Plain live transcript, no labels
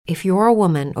If you're a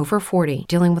woman over 40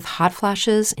 dealing with hot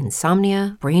flashes,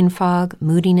 insomnia, brain fog,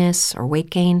 moodiness, or weight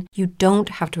gain, you don't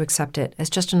have to accept it as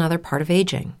just another part of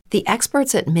aging. The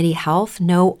experts at MIDI Health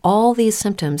know all these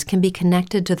symptoms can be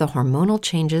connected to the hormonal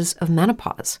changes of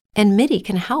menopause. And MIDI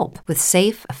can help with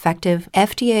safe, effective,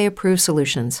 FDA-approved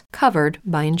solutions covered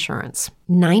by insurance.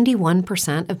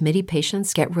 91% of MIDI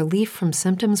patients get relief from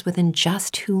symptoms within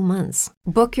just 2 months.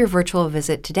 Book your virtual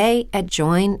visit today at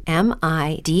joinmidi.com.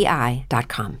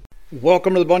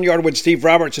 Welcome to the Boneyard with Steve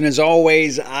Robertson. As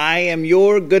always, I am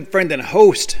your good friend and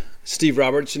host, Steve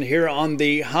Robertson, here on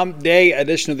the Hump Day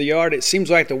edition of The Yard. It seems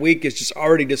like the week is just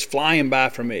already flying by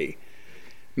for me.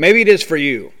 Maybe it is for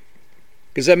you,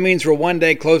 because that means we're one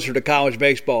day closer to college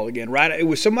baseball again, right? It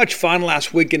was so much fun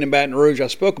last weekend in Baton Rouge. I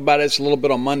spoke about this a little bit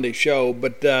on Monday's show,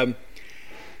 but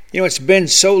it's been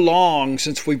so long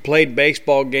since we played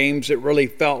baseball games that really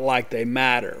felt like they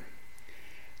matter.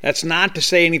 That's not to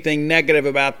say anything negative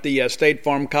about the State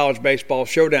Farm College Baseball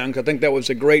Showdown, because I think that was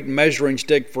a great measuring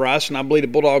stick for us, and I believe the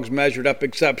Bulldogs measured up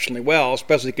exceptionally well,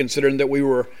 especially considering that we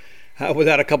were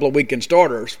without a couple of weekend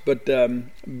starters. But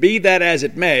be that as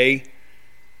it may,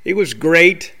 it was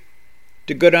great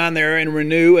to go down there and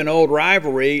renew an old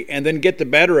rivalry and then get the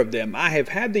better of them. I have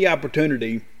had the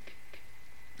opportunity,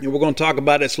 and we're going to talk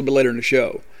about this a little bit later in the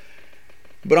show,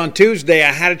 but on Tuesday,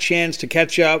 I had a chance to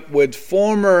catch up with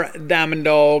former Diamond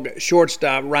Dog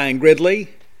shortstop Ryan Gridley,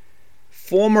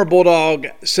 former Bulldog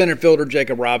center fielder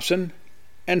Jacob Robson,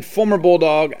 and former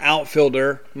Bulldog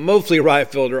outfielder, mostly right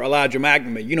fielder, Elijah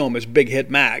McNamee. You know him as Big Hit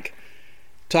Mac.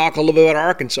 Talk a little bit about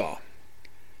Arkansas.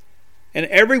 And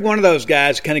every one of those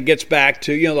guys kind of gets back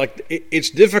to,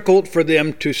 it's difficult for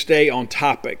them to stay on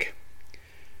topic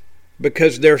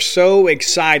because they're so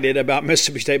excited about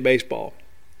Mississippi State baseball.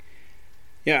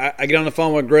 I get on the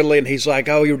phone with Gridley, and he's like,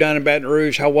 "Oh, you were down in Baton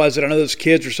Rouge. How was it? I know those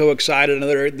kids are so excited,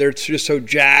 and they're just so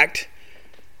jacked."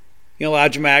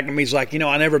 Elijah McNamee's like,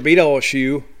 "I never beat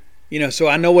LSU, so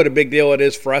I know what a big deal it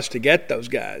is for us to get those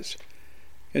guys."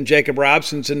 And Jacob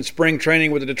Robson's in spring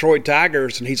training with the Detroit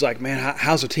Tigers, and he's like, "Man,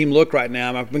 how's the team look right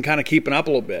now? I've been kind of keeping up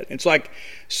a little bit." It's like,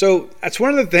 so that's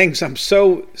one of the things I'm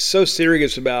so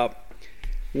serious about.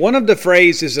 One of the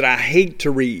phrases that I hate to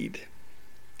read,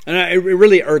 and it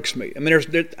really irks me. I mean,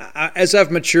 as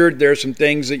I've matured, there are some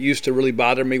things that used to really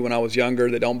bother me when I was younger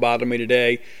that don't bother me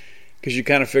today, because you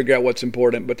kind of figure out what's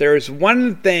important. But there is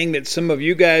one thing that some of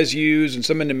you guys use and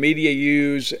some in the media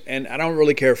use, and I don't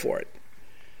really care for it.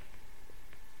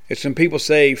 It's when people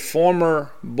say former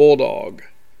Bulldog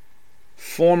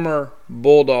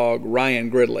Ryan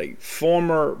Gridley,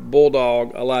 former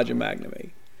Bulldog Elijah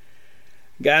McNamee.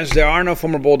 Guys, there are no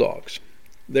former Bulldogs.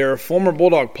 There are former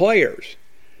Bulldog players,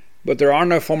 but there are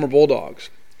no former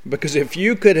Bulldogs. Because if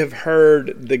you could have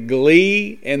heard the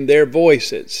glee in their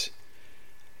voices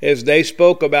as they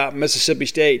spoke about Mississippi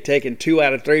State taking 2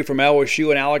 out of 3 from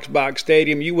LSU in Alex Box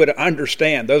Stadium, you would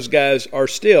understand those guys are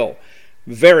still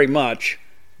very much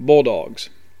Bulldogs.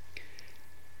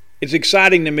 It's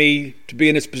exciting to me to be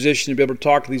in this position to be able to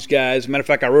talk to these guys. As a matter of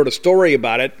fact, I wrote a story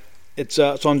about it. It's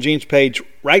on Gene's page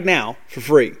right now for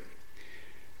free.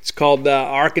 It's called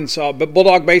Arkansas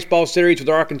Bulldog Baseball Series with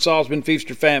Arkansas has been feast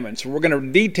or famine. So we're going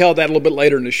to detail that a little bit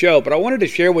later in the show. But I wanted to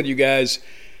share with you guys,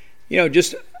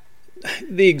 just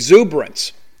the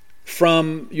exuberance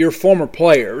from your former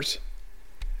players,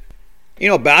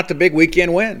 about the big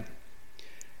weekend win.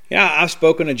 I've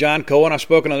spoken to John Cohen, I've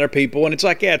spoken to other people, and it's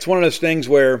like, it's one of those things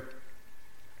where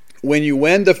when you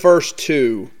win the first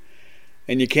 2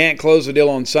 and you can't close the deal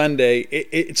on Sunday,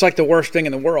 it's like the worst thing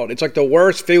in the world. It's like the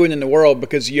worst feeling in the world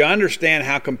because you understand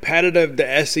how competitive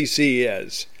the SEC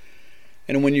is.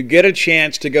 And when you get a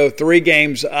chance to go 3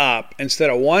 games up instead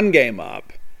of 1 game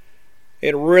up,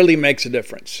 it really makes a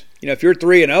difference. If you're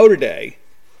 3-0 today,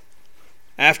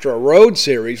 after a road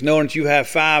series, knowing that you have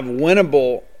 5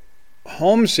 winnable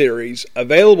home series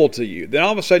available to you, then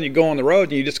all of a sudden you go on the road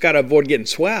and you just got to avoid getting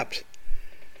swept.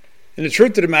 And the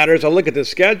truth of the matter is I look at the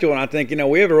schedule and I think,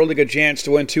 we have a really good chance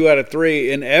to win 2 out of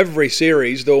 3 in every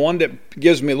series. The one that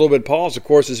gives me a little bit of pause, of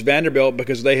course, is Vanderbilt,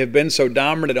 because they have been so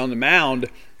dominant on the mound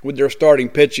with their starting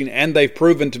pitching, and they've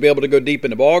proven to be able to go deep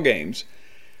into ball games.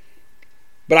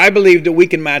 But I believe that we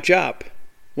can match up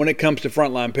when it comes to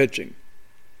frontline pitching.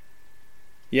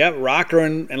 Yeah, Rocker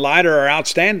and Leiter are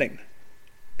outstanding.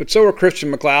 But so are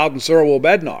Christian McLeod and so are Will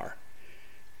Bednar.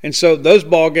 And so those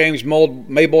ball games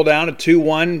may boil down to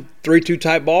 2-1, 3-2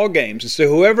 type ball games. And so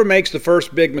whoever makes the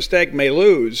first big mistake may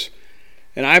lose.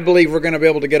 And I believe we're going to be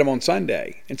able to get them on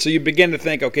Sunday. And so you begin to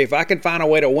think, okay, if I can find a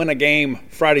way to win a game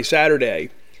Friday, Saturday,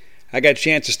 I got a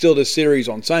chance to steal this series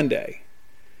on Sunday.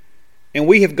 And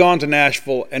we have gone to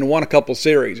Nashville and won a couple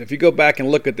series. If you go back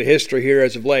and look at the history here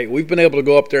as of late, we've been able to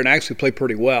go up there and actually play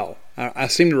pretty well. I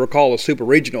seem to recall a Super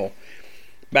Regional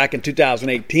back in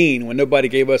 2018 when nobody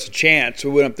gave us a chance.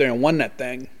 We went up there and won that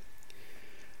thing.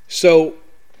 So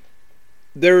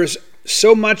there's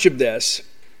so much of this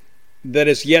that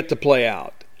is yet to play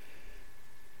out.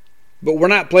 But we're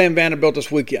not playing Vanderbilt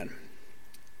this weekend.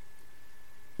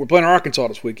 We're playing Arkansas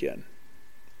this weekend.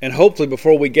 And hopefully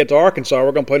before we get to Arkansas,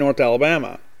 we're going to play North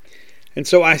Alabama. And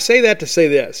so I say that to say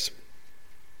this.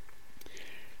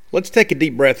 Let's take a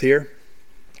deep breath here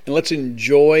and let's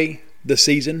enjoy the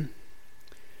season.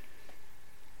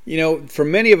 You know, for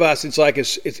many of us, it's like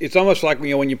it's almost like, you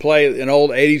know, when you play an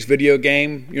old 80s video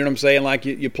game, you know what I'm saying? Like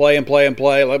you play and play and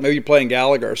play. Like maybe you're playing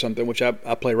Galaga or something, which I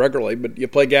play regularly, but you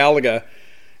play Galaga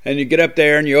and you get up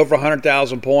there and you're over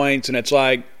 100,000 points and it's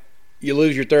like you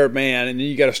lose your third man and then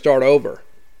you got to start over.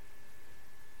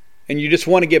 And you just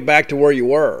want to get back to where you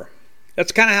were.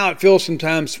 That's kind of how it feels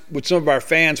sometimes with some of our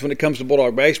fans when it comes to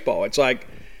Bulldog baseball. It's like,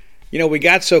 you know, we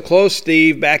got so close,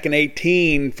 Steve, back in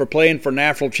 18 for playing for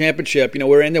national championship. You know,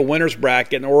 we were in the winner's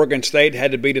bracket, and Oregon State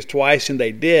had to beat us twice, and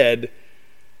they did.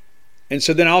 And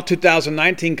so then all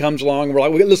 2019 comes along, and we're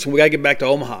like, listen, we got to get back to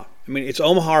Omaha. I mean, it's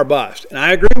Omaha or bust. And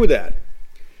I agree with that.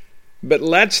 But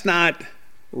let's not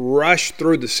rush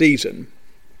through the season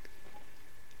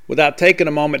without taking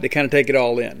a moment to kind of take it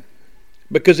all in.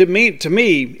 Because it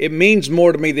means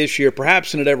more to me this year,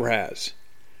 perhaps, than it ever has.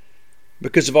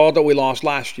 Because of all that we lost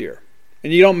last year.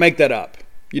 And you don't make that up.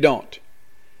 You don't.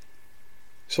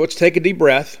 So let's take a deep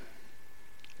breath.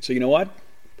 So you know what?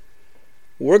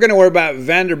 We're going to worry about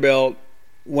Vanderbilt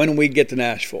when we get to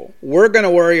Nashville. We're going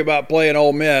to worry about playing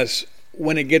Ole Miss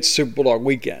when it gets Super Bulldog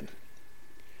weekend.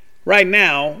 Right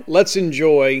now, let's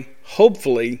enjoy,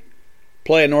 hopefully,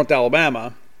 playing North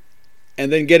Alabama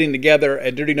and then getting together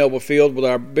at Duty Noble Field with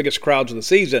our biggest crowds of the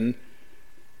season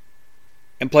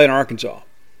and playing Arkansas.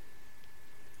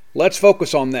 Let's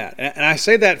focus on that. And I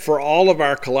say that for all of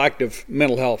our collective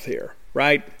mental health here,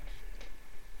 right?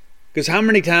 Because how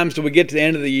many times do we get to the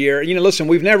end of the year? You know, listen,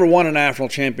 we've never won a national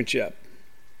championship.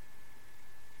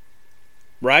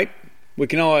 Right? We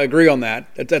can all agree on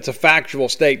that. That's a factual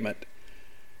statement.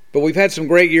 But we've had some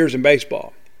great years in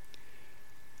baseball.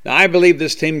 Now, I believe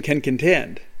this team can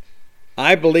contend.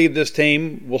 I believe this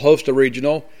team will host a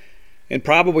regional and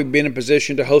probably be in a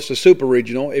position to host a super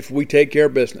regional if we take care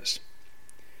of business.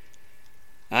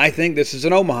 I think this is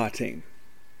an Omaha team.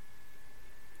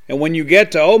 And when you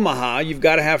get to Omaha, you've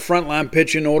got to have frontline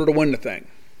pitching in order to win the thing.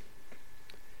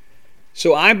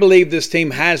 So I believe this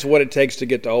team has what it takes to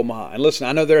get to Omaha. And listen,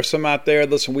 I know there are some out there.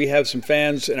 Listen, we have some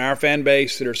fans in our fan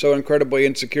base that are so incredibly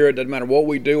insecure. It doesn't matter what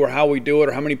we do or how we do it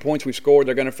or how many points we score.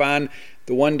 They're going to find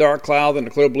the one dark cloud and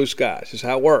the clear blue skies. This is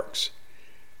how it works.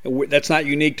 That's not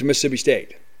unique to Mississippi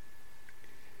State.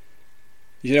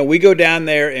 You know, we go down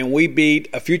there and we beat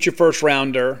a future first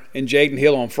rounder in Jaden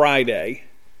Hill on Friday.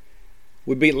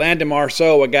 We beat Landon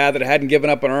Marceau, a guy that hadn't given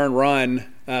up an earned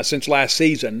run since last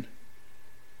season.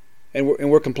 And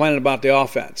we're complaining about the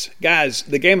offense. Guys,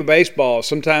 the game of baseball,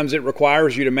 sometimes it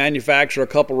requires you to manufacture a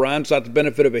couple runs without the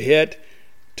benefit of a hit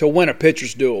to win a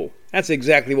pitcher's duel. That's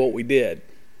exactly what we did.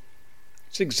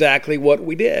 It's exactly what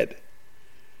we did.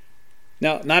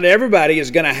 Now, not everybody is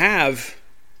going to have,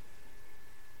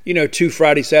 you know, two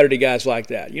Friday, Saturday guys like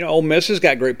that. You know, Ole Miss has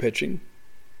got great pitching.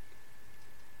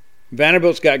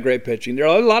 Vanderbilt's got great pitching. There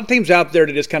are a lot of teams out there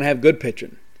that just kind of have good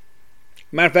pitching.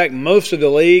 Matter of fact, most of the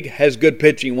league has good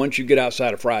pitching once you get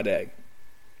outside of Friday.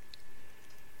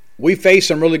 We face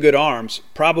some really good arms.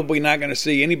 Probably not going to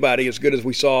see anybody as good as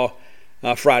we saw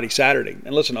Friday, Saturday.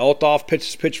 And listen, Althoff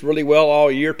pitched really well all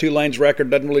year. Tulane's record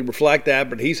doesn't really reflect that,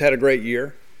 but he's had a great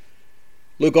year.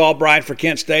 Luke Albright for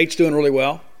Kent State's doing really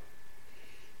well.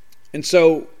 And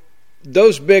so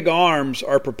those big arms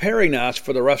are preparing us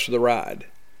for the rest of the ride.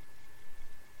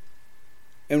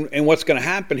 And what's going to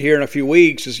happen here in a few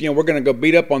weeks is, you know, we're going to go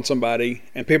beat up on somebody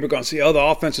and people are going to see, oh, the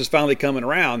offense is finally coming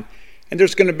around. And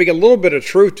there's going to be a little bit of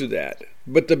truth to that.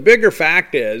 But the bigger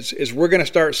fact is we're going to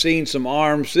start seeing some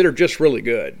arms that are just really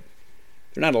good.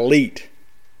 They're not elite.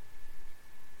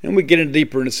 And we get in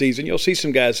deeper in the season, you'll see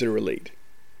some guys that are elite.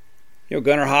 You know,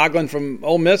 Gunnar Hoglund from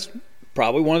Ole Miss,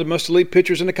 probably one of the most elite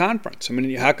pitchers in the conference. I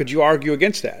mean, how could you argue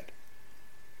against that?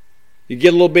 You get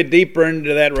a little bit deeper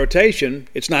into that rotation,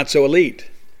 it's not so elite.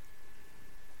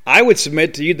 I would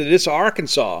submit to you that this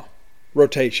Arkansas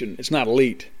rotation is not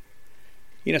elite.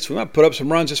 You know, so we might put up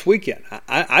some runs this weekend.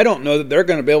 I don't know that they're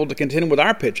going to be able to contend with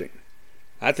our pitching.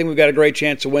 I think we've got a great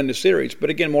chance to win the series, but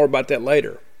again, more about that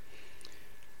later.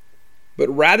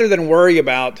 But rather than worry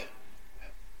about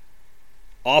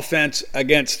offense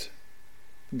against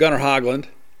Gunnar Hoglund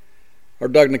or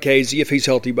Doug Nikhazy if he's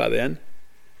healthy by then,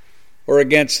 or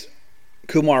against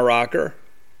Kumar Rocker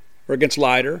or against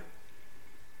Leiter.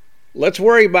 Let's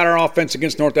worry about our offense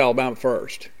against North Alabama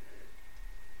first.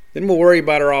 Then we'll worry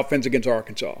about our offense against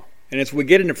Arkansas. And as we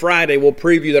get into Friday, we'll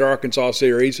preview that Arkansas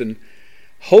series and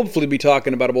hopefully be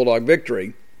talking about a Bulldog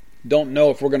victory. Don't know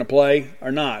if we're going to play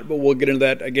or not, but we'll get into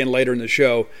that again later in the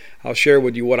show. I'll share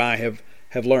with you what I have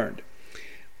learned.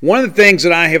 One of the things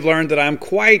that I have learned that I'm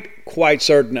quite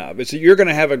certain of is that you're going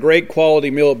to have a great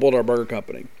quality meal at Bulldog Burger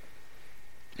Company.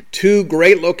 2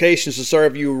 great locations to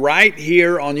serve you right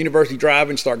here on University Drive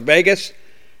in Stark Vegas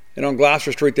and on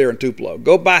Gloucester Street there in Tupelo.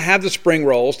 Go by, have the spring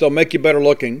rolls. They'll make you better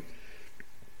looking.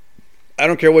 I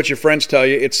don't care what your friends tell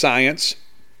you. It's science.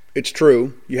 It's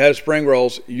true. You have spring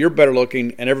rolls, you're better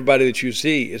looking, and everybody that you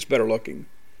see is better looking.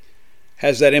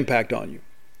 Has that impact on you.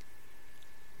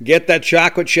 Get that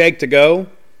chocolate shake to go.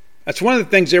 That's one of the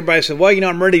things everybody says, well,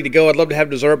 I'm ready to go. I'd love to have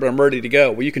dessert, but I'm ready to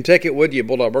go. Well, you can take it with you at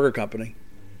Bulldog Burger Company.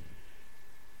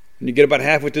 And you get about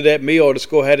halfway through that meal, just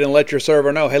go ahead and let your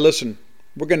server know, hey, listen,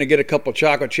 we're going to get a couple of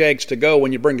chocolate shakes to go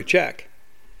when you bring the check.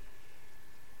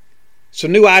 So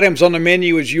new items on the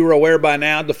menu, as you are aware by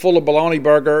now, the full of bologna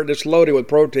burger that's loaded with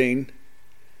protein,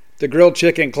 the grilled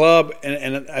chicken club,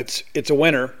 and it's a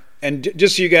winner. And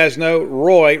just so you guys know,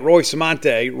 Roy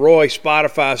Samante, Roy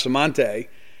Spotify Samante,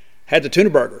 had the tuna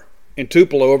burger in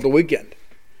Tupelo over the weekend.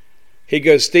 He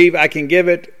goes, Steve, I can give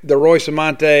it the Roy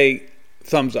Samante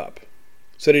thumbs up.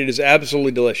 Said it is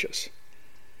absolutely delicious.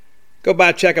 Go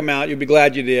by, check them out. You'll be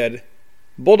glad you did.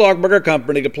 Bulldog Burger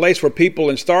Company, the place where people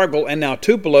in Starkville and now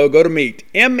Tupelo go to meet.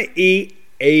 MEAT.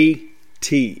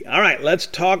 All right, let's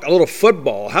talk a little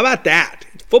football. How about that?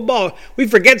 Football, we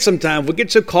forget sometimes. We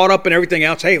get so caught up in everything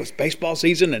else. Hey, it was baseball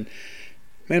season and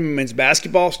men's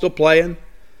basketball still playing.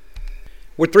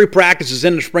 We're 3 practices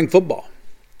into spring football.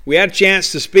 We had a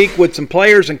chance to speak with some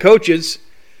players and coaches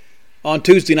on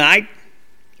Tuesday night.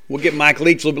 We'll get Mike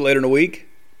Leach a little bit later in the week.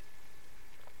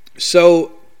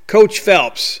 So Coach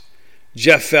Phelps,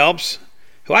 Jeff Phelps,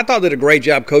 who I thought did a great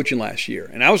job coaching last year.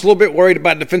 And I was a little bit worried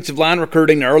about defensive line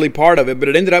recruiting the early part of it, but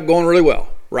it ended up going really well,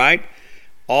 right?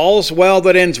 All's well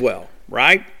that ends well,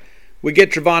 right? We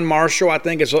get Trevon Marshall. I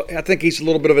think he's a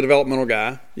little bit of a developmental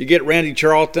guy. You get Randy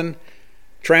Charlton,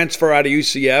 transfer out of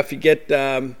UCF. You get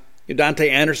Dante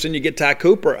Anderson. You get Ty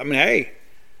Cooper. I mean, hey,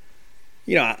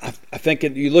 I think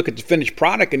you look at the finished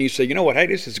product and you say, you know what, hey,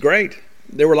 this is great.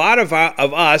 There were a lot of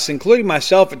us, including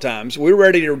myself at times, we were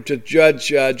ready to judge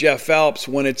Jeff Phelps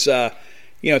when it's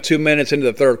 2 minutes into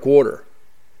the third quarter.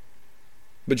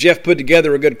 But Jeff put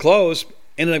together a good close,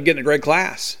 ended up getting a great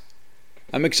class.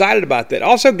 I'm excited about that.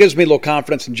 Also gives me a little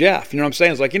confidence in Jeff. You know what I'm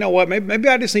saying? It's like, you know what, maybe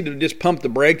I just need to just pump the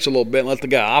brakes a little bit and let the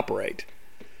guy operate.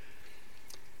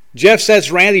 Jeff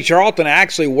says Randy Charlton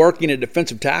actually working at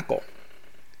defensive tackle,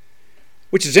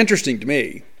 which is interesting to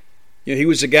me. He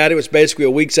was a guy that was basically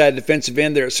a weak side defensive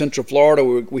end there at Central Florida.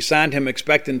 We signed him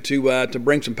expecting to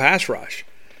bring some pass rush.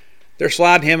 They're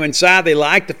sliding him inside. They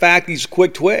like the fact he's a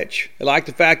quick twitch. They like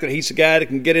the fact that he's a guy that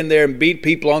can get in there and beat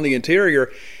people on the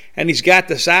interior, and he's got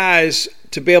the size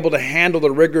to be able to handle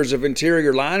the rigors of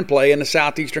interior line play in the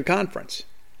Southeastern Conference.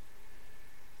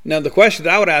 Now, the question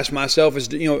that I would ask myself is,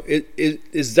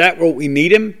 is that what we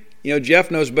need him? Jeff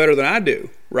knows better than I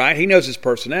do, right? He knows his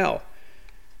personnel.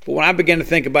 But when I began to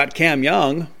think about Cam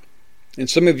Young, and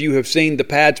some of you have seen the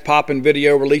pads popping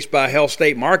video released by Hell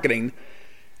State Marketing,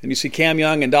 and you see Cam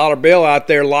Young and Dollar Bill out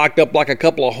there locked up like a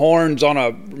couple of horns on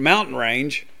a mountain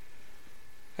range,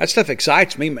 that stuff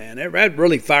excites me, man. That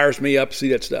really fires me up to see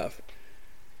that stuff.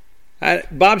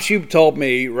 Bob Shoup told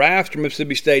me right after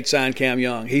Mississippi State signed Cam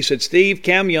Young, he said, Steve,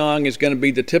 Cam Young is going to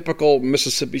be the typical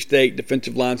Mississippi State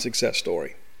defensive line success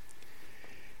story.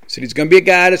 So he's going to be a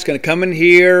guy that's going to come in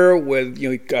here with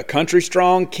a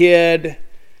country-strong kid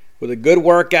with a good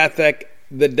work ethic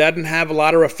that doesn't have a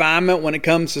lot of refinement when it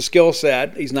comes to skill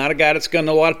set. He's not a guy that's going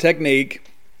to know a lot of technique.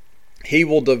 He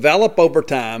will develop over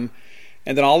time,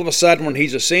 and then all of a sudden when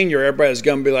he's a senior, everybody's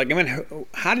going to be like,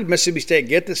 how did Mississippi State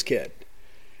get this kid?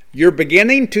 You're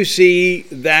beginning to see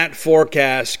that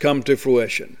forecast come to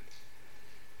fruition.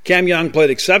 Cam Young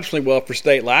played exceptionally well for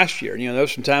State last year. There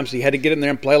was some times he had to get in there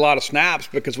and play a lot of snaps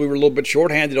because we were a little bit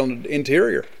shorthanded on the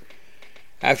interior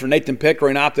after Nathan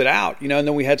Pickering opted out. And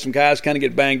then we had some guys kind of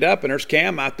get banged up, and there's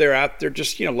Cam out there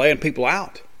just laying people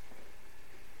out.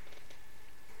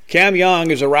 Cam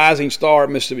Young is a rising star at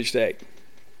Mississippi State.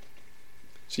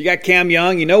 So you got Cam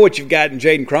Young. You know what you've got in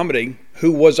Jaden Crumedy,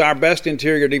 who was our best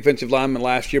interior defensive lineman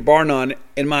last year, bar none,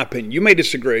 in my opinion. You may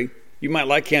disagree. You might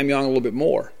like Cam Young a little bit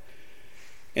more.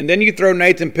 And then you throw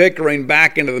Nathan Pickering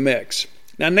back into the mix.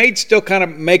 Now, Nate's still kind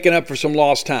of making up for some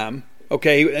lost time.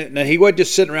 Okay, now he wasn't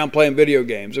just sitting around playing video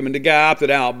games. I mean, the guy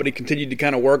opted out, but he continued to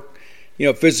kind of work,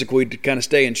 physically to kind of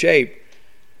stay in shape.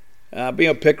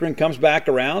 Pickering comes back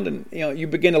around, and you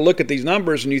begin to look at these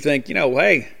numbers, and you think,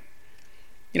 hey,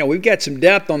 we've got some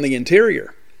depth on the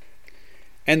interior.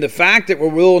 And the fact that we're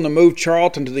willing to move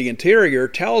Charlton to the interior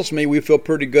tells me we feel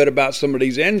pretty good about some of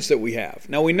these ends that we have.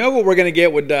 Now, we know what we're going to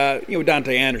get with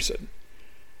Dante Anderson.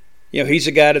 He's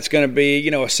a guy that's going to be,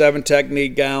 a 7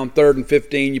 technique guy on 3rd and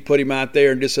 15. You put him out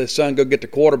there and just say, son, go get the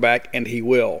quarterback, and he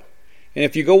will. And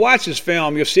if you go watch this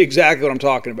film, you'll see exactly what I'm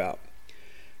talking about.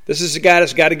 This is a guy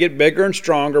that's got to get bigger and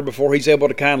stronger before he's able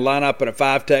to kind of line up in a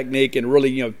 5 technique and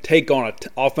really, take on an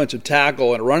offensive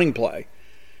tackle and a running play.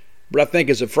 But I think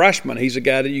as a freshman, he's a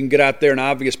guy that you can get out there in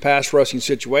obvious pass rushing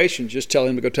situations, just tell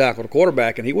him to go tackle the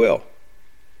quarterback, and he will.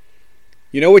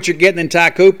 You know what you're getting in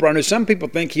Ty Cooper? I know some people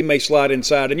think he may slide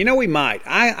inside, and he might.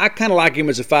 I kind of like him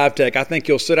as a 5 tech. I think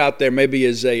he'll sit out there maybe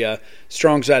as a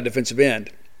strong side defensive end.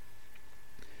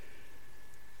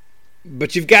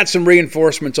 But you've got some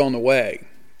reinforcements on the way.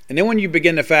 And then when you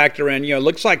begin to factor in, it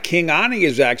looks like King Ani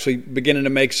is actually beginning to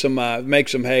make some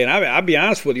hay. And I'll be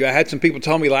honest with you, I had some people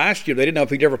tell me last year they didn't know if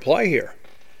he'd ever play here.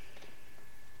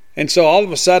 And so all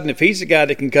of a sudden, if he's a guy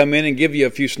that can come in and give you a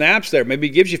few snaps there, maybe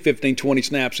he gives you 15, 20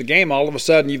 snaps a game, all of a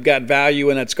sudden you've got value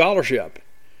in that scholarship.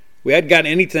 We hadn't gotten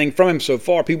anything from him so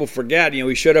far. People forget,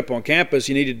 he showed up on campus.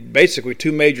 He needed basically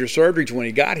 2 major surgeries when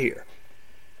he got here.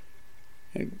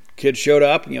 And kid showed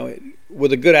up,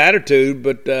 with a good attitude,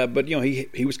 but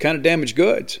he was kind of damaged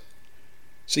goods.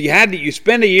 So you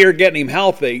spend a year getting him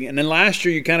healthy, and then last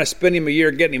year you kind of spend him a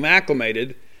year getting him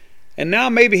acclimated, and now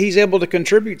maybe he's able to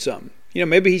contribute some.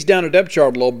 Maybe he's down a depth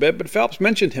chart a little bit, but Phelps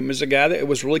mentioned him as a guy that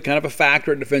was really kind of a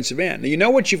factor at defensive end. Now, you know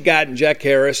what you've got in Jack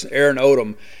Harris and Aaron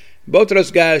Odom. Both of those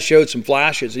guys showed some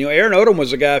flashes. Aaron Odom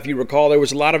was a guy, if you recall, there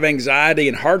was a lot of anxiety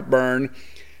and heartburn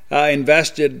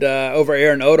invested over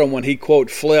Aaron Odom when he, quote,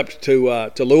 flipped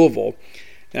to Louisville.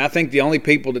 And I think the only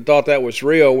people that thought that was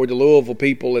real were the Louisville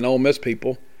people and Ole Miss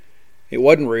people. It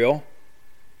wasn't real.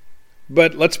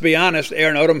 But let's be honest,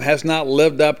 Aaron Odom has not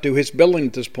lived up to his billing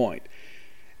at this point.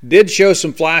 Did show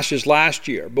some flashes last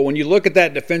year, but when you look at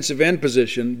that defensive end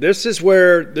position, this is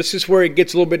where it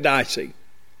gets a little bit dicey.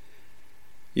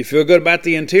 You feel good about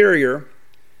the interior.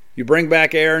 You bring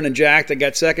back Aaron and Jack that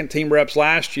got second-team reps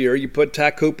last year. You put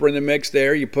Ty Cooper in the mix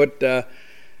there. You put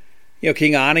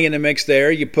King Ani in the mix there.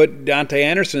 You put Dante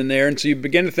Anderson in there, and so you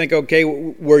begin to think, okay,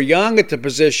 we're young at the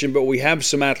position, but we have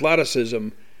some athleticism.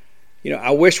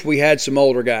 I wish we had some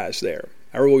older guys there.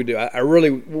 I really do.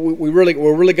 We're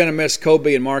really going to miss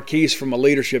Kobe and Marquise from a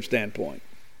leadership standpoint.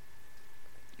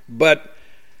 But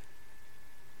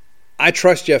I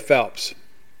trust Jeff Phelps.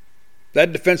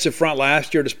 That defensive front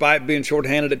last year, despite being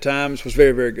shorthanded at times, was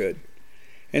very, very good.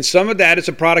 And some of that is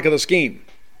a product of the scheme.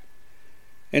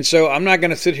 And so I'm not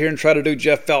going to sit here and try to do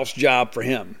Jeff Phelps' job for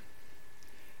him.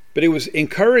 But it was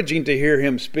encouraging to hear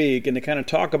him speak and to kind of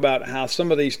talk about how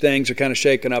some of these things are kind of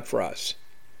shaking up for us.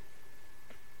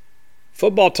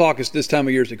 Football talk is this time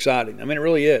of year is exciting. I mean, it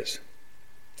really is.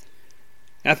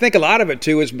 And I think a lot of it,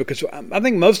 too, is because I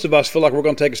think most of us feel like we're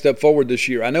going to take a step forward this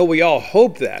year. I know we all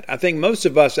hope that. I think most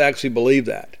of us actually believe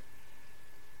that.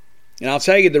 And I'll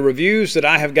tell you, the reviews that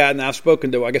I have gotten, I've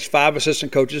spoken to, 5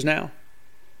 assistant coaches now.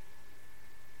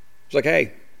 It's like,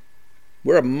 hey,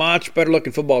 we're a much better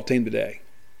looking football team today.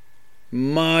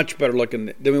 Much better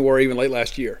looking than we were even late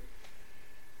last year.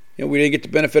 We didn't get the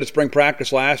benefit of spring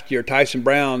practice last year. Tyson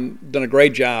Brown done a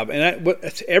great job. And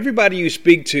everybody you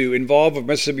speak to involved with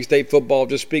Mississippi State football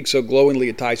just speaks so glowingly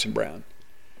of Tyson Brown.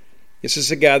 This is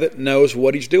a guy that knows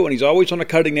what he's doing. He's always on the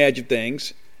cutting edge of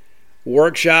things.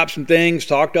 Workshops some things,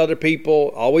 talk to other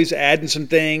people, always adding some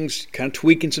things, kind of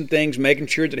tweaking some things, making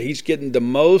sure that he's getting the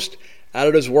most out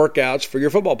of those workouts for your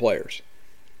football players.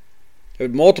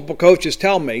 Multiple coaches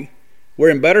tell me we're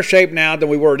in better shape now than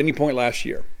we were at any point last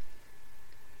year.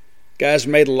 Guys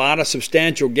made a lot of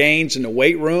substantial gains in the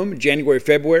weight room in January,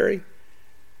 February.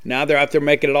 Now they're out there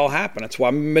making it all happen. That's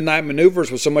why Midnight Maneuvers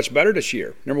was so much better this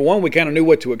year. Number one, we kind of knew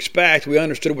what to expect. We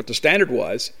understood what the standard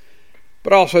was.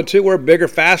 But also, too, we're a bigger,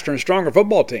 faster, and stronger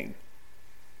football team.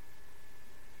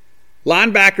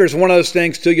 Linebacker is one of those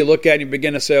things, too, you look at and you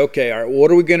begin to say, okay, all right,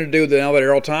 what are we going to do now that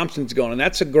Errol Thompson's gone? And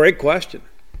that's a great question.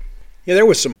 Yeah, there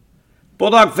was some.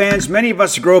 Bulldog fans, many of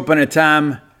us grew up in a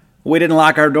time we didn't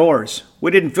lock our doors.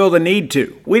 We didn't feel the need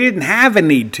to. We didn't have a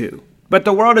need to. But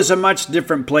the world is a much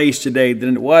different place today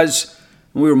than it was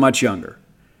when we were much younger.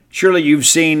 Surely you've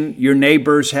seen your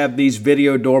neighbors have these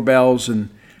video doorbells and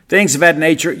things of that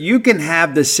nature. You can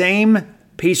have the same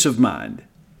peace of mind,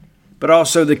 but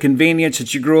also the convenience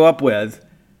that you grew up with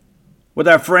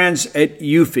our friends at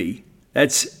Eufy.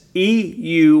 That's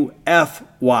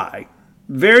EUFY.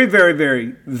 Very, very,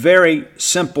 very, very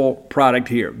simple product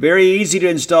here. Very easy to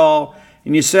install,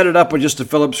 and you set it up with just a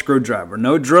Phillips screwdriver.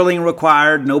 No drilling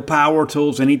required, no power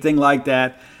tools, anything like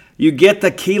that. You get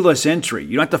the keyless entry.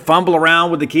 You don't have to fumble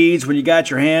around with the keys when you got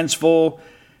your hands full.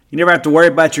 You never have to worry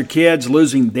about your kids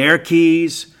losing their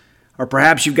keys. Or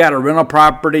perhaps you've got a rental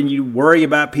property and you worry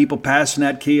about people passing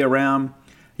that key around.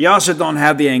 You also don't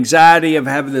have the anxiety of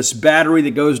having this battery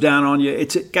that goes down on you.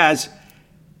 Guys,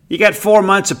 you got 4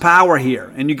 months of power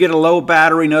here, and you get a low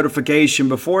battery notification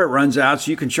before it runs out so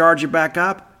you can charge it back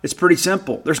up. It's pretty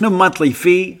simple. There's no monthly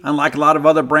fee, unlike a lot of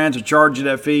other brands that charge you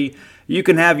that fee. You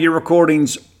can have your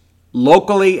recordings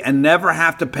locally and never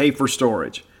have to pay for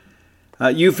storage.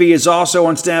 Eufy is also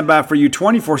on standby for you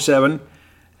 24/7,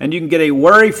 and you can get a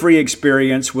worry-free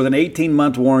experience with an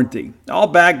 18-month warranty, all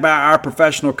backed by our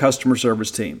professional customer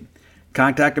service team.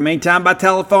 Contact them anytime by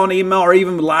telephone, email, or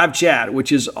even live chat,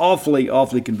 which is awfully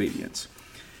convenient.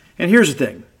 And here's the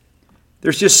thing.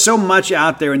 There's just so much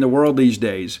out there in the world these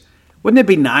days. Wouldn't it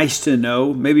be nice to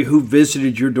know maybe who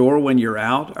visited your door when you're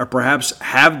out, or perhaps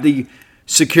have the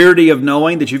security of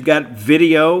knowing that you've got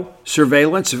video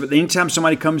surveillance if anytime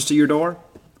somebody comes to your door?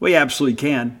 Well, you absolutely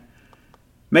can.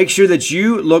 Make sure that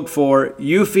you look for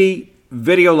Eufy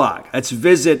Video Lock. That's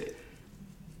visit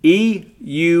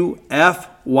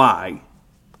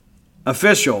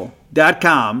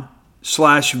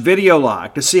EUFYofficial.com/video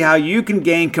lock to see how you can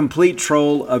gain complete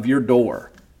control of your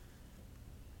door.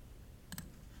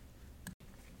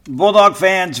 Bulldog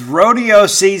fans, rodeo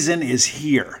season is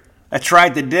here. That's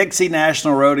right, the Dixie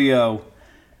National Rodeo.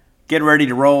 Get ready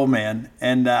to roll, man.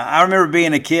 And I remember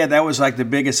being a kid, that was like the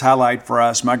biggest highlight for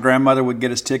us. My grandmother would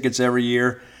get us tickets every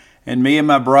year, and me and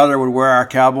my brother would wear our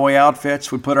cowboy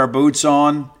outfits. We'd put our boots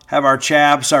on, have our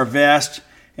chaps, our vest,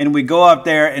 and we'd go up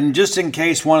there, and just in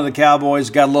case one of the cowboys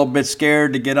got a little bit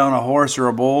scared to get on a horse or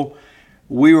a bull,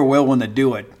 we were willing to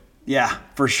do it. Yeah,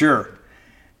 for sure.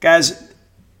 Guys,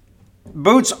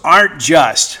 boots aren't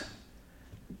just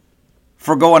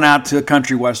for going out to a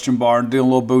country western bar and doing a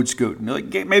little boot scooting.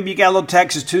 Maybe you got a little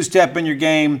Texas two-step in your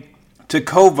game.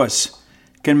 Tecovas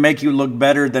can make you look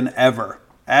better than ever.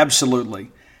 Absolutely.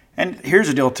 And here's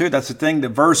the deal, too. That's the thing, the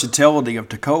versatility of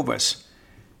Tecovas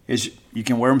is you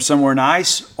can wear them somewhere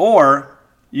nice, or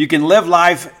you can live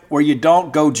life where you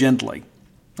don't go gently.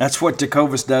 That's what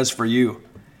Tecovas does for you.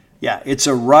 Yeah, it's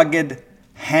a rugged,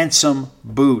 handsome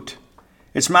boot.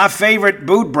 It's my favorite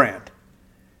boot brand,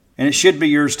 and it should be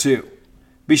yours, too.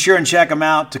 Be sure and check them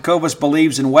out. Tecovas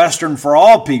believes in Western for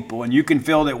all people, and you can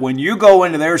feel that when you go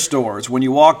into their stores. When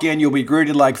you walk in, you'll be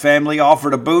greeted like family,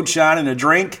 offered a boot shine and a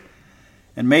drink,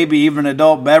 and maybe even an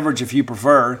adult beverage if you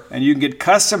prefer, and you can get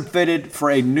custom fitted for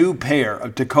a new pair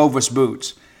of Tecovas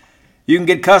boots. You can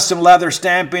get custom leather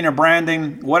stamping or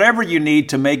branding, whatever you need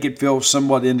to make it feel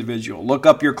somewhat individual. Look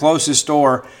up your closest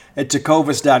store at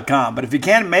tecovas.com. But if you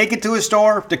can't make it to a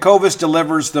store, Tecovas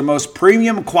delivers the most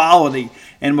premium quality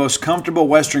and most comfortable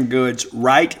Western goods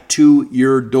right to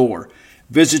your door.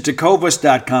 Visit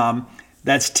tecovas.com.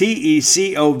 That's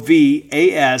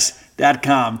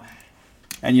TECOVAS.com.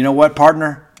 And you know what,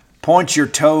 partner? Point your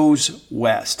toes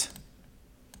west.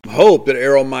 Hope that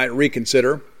Errol might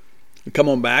reconsider and come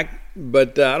on back.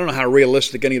 But I don't know how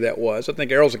realistic any of that was. I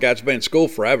think Errol's a guy that's been in school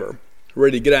forever,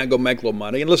 ready to get out and go make a little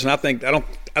money. And listen, I think Errol's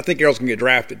going to get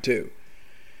drafted too.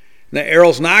 Now,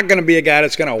 Errol's not going to be a guy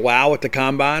that's going to wow at the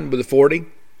combine with a 40. You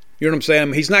know what I'm saying? I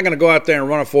mean, he's not going to go out there and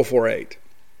run a 4.48.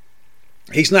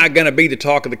 He's not going to be the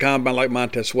talk of the combine like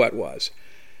Montez Sweat was.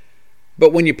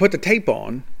 But when you put the tape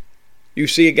on, you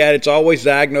see a guy that's always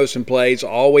diagnosing plays,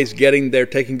 always getting there,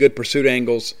 taking good pursuit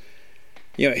angles.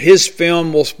 You know, his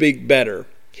film will speak better.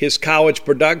 His college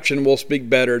production will speak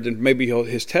better than maybe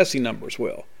his testing numbers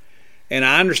will. And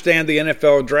I understand the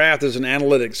NFL draft is an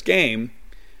analytics game,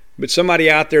 but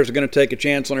somebody out there is going to take a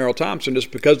chance on Errol Thompson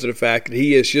just because of the fact that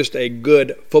he is just a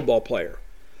good football player.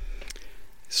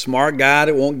 Smart guy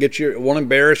that won't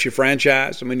embarrass your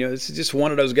franchise. I mean, this is just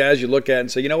one of those guys you look at and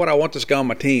say, you know what, I want this guy on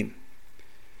my team.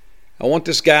 I want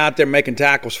this guy out there making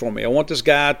tackles for me. I want this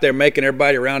guy out there making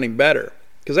everybody around him better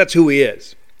because that's who he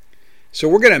is. So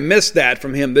we're going to miss that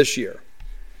from him this year.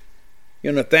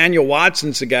 You know, Nathaniel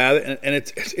Watson's a guy, and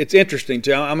it's interesting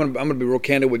too. I'm going to be real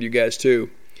candid with you guys too.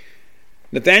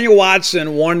 Nathaniel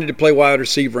Watson wanted to play wide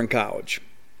receiver in college.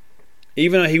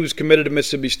 Even though he was committed to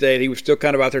Mississippi State, he was still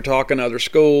kind of out there talking to other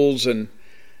schools, and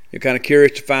you're kind of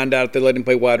curious to find out if they let him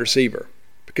play wide receiver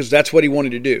because that's what he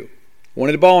wanted to do. He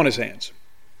wanted the ball in his hands.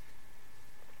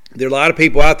 There are a lot of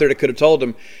people out there that could have told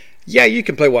him, yeah, you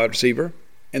can play wide receiver.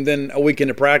 And then a week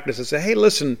into practice, I say, hey,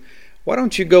 listen, why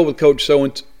don't you go with Coach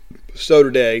so-and-so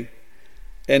today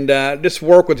and just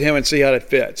work with him and see how that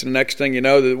fits. And the next thing you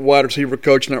know, the wide receiver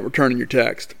coach not returning your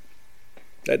text.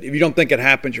 If you don't think it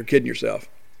happens, you're kidding yourself.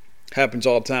 It happens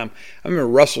all the time. I remember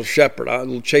Russell Shepard.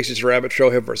 I'll chase this rabbit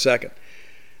trail here for a second.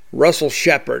 Russell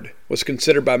Shepard was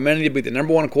considered by many to be the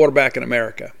number one quarterback in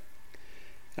America.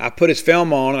 I put his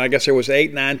film on, and I guess there was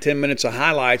 8, 9, 10 minutes of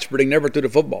highlights, but he never threw the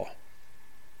football.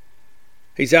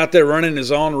 He's out there running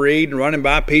his own read and running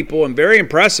by people, and very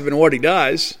impressive in what he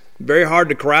does. Very hard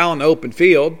to corral in the open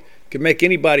field. Could make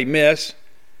anybody miss.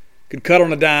 Could cut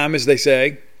on a dime, as they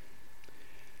say.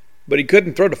 But he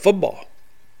couldn't throw the football.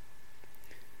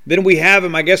 Then we have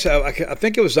him, I guess, I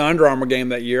think it was the Under Armour game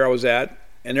that year I was at,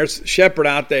 and there's Shepard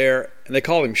out there, and they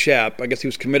call him Shep. I guess he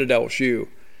was committed to LSU.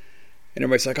 And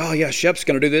everybody's like, oh, yeah, Shep's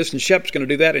going to do this, and Shep's going to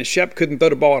do that, and Shep couldn't throw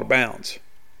the ball out of bounds.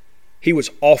 He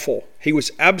was awful. He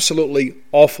was absolutely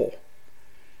awful.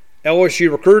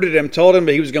 LSU recruited him, told him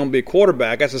that he was going to be a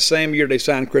quarterback. That's the same year they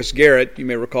signed Chris Garrett, you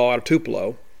may recall, out of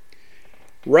Tupelo.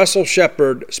 Russell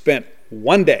Shepard spent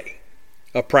 1 day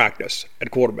of practice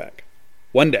at quarterback.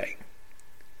 1 day.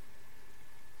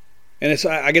 And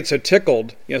I get so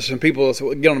tickled, some people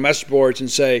get on the message boards and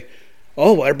say,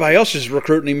 oh, well, everybody else is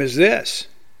recruiting him as this.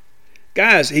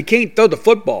 Guys, he can't throw the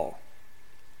football.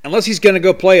 Unless he's going to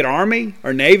go play at Army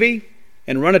or Navy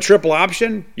and run a triple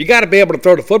option, you got to be able to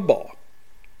throw the football.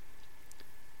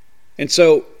 And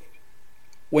so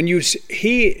when you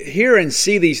hear and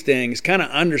see these things, kind of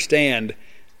understand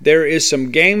there is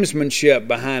some gamesmanship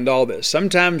behind all this.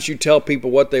 Sometimes you tell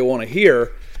people what they want to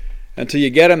hear until you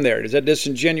get them there. Is that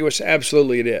disingenuous?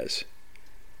 Absolutely it is.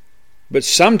 But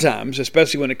sometimes,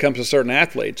 especially when it comes to certain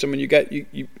athletes, I mean, you get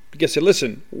to say,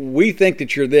 listen, we think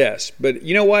that you're this, but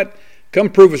you know what? Come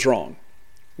prove us wrong.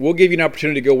 We'll give you an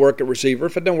opportunity to go work at receiver.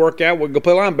 If it doesn't work out, we'll go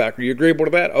play linebacker. You agreeable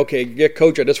to that? Okay, get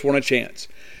coach, I just want a chance.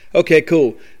 Okay,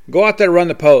 cool. Go out there and run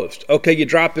the post. Okay, you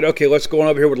dropped it. Okay, let's go on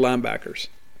over here with linebackers.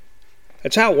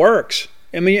 That's how it works.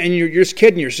 I mean, and you're just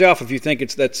kidding yourself if you think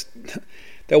that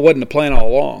wasn't the plan all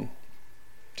along.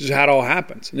 This is how it all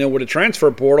happens. And then with the transfer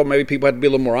portal, maybe people have to be a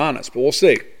little more honest, but we'll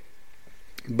see.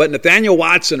 But Nathaniel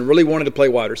Watson really wanted to play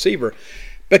wide receiver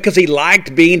because he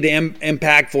liked being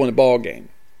impactful in the ball game.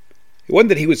 It wasn't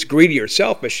that he was greedy or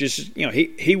selfish. Just,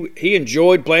 he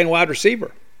enjoyed playing wide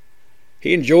receiver.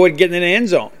 He enjoyed getting in the end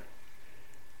zone.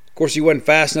 Of course, he wasn't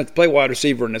fast enough to play wide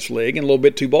receiver in this league and a little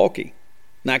bit too bulky.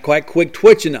 Not quite quick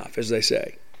twitch enough, as they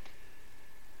say.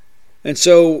 And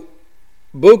so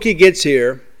Buki gets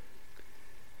here,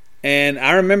 and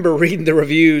I remember reading the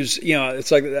reviews.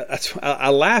 It's like I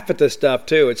laugh at this stuff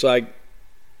too. It's like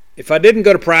if I didn't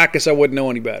go to practice, I wouldn't know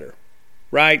any better,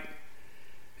 right?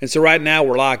 And so right now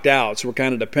we're locked out, so we're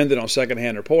kind of dependent on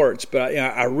secondhand reports. But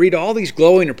I read all these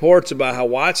glowing reports about how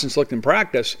Watson's looked in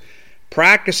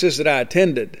practices that I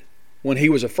attended when he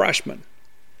was a freshman.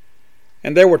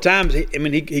 And there were times, he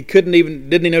didn't even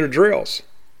know the drills.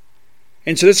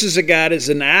 And so this is a guy that's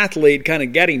an athlete kind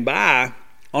of getting by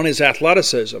on his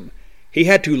athleticism. He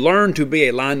had to learn to be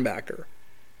a linebacker.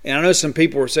 And I know some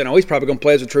people were saying, oh, he's probably going to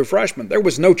play as a true freshman. There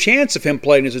was no chance of him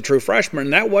playing as a true freshman,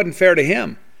 and that wasn't fair to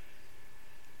him.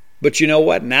 But you know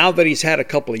what? Now that he's had a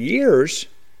couple of years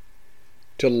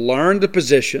to learn the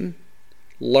position,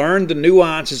 learn the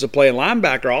nuances of playing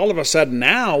linebacker, all of a sudden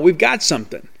now we've got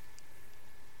something.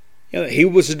 He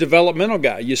was a developmental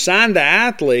guy. You sign the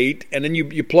athlete, and then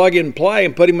you plug in play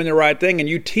and put him in the right thing, and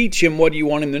you teach him what you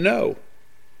want him to know.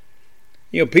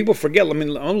 People forget. I'm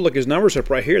going to look his numbers up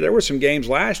right here. There were some games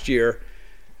last year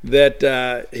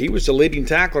that he was the leading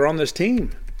tackler on this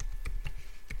team.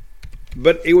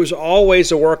 But it was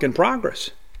always a work in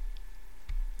progress.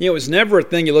 It was never a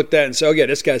thing you looked at and said, oh, yeah,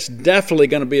 this guy's definitely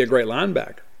going to be a great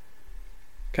linebacker.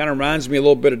 Kind of reminds me a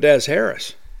little bit of Des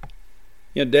Harris.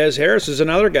 Des Harris is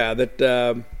another guy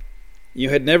that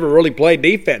had never really played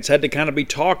defense, had to kind of be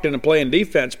talked into playing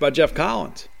defense by Jeff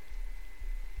Collins.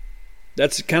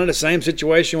 That's kind of the same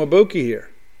situation with Buki here.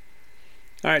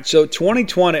 All right, so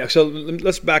 2020. So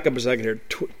let's back up a second here.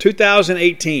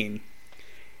 2018.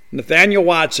 Nathaniel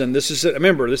Watson. This is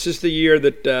the year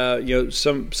that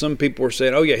some people were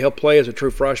saying, oh yeah, he'll play as a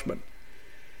true freshman.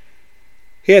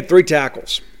 He had 3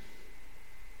 tackles.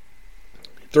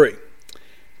 3.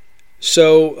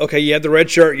 So, okay, you had the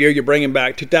redshirt year, you bring him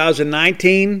back.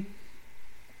 2019,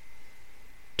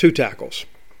 2 tackles.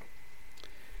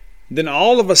 Then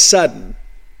all of a sudden,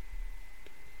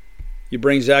 you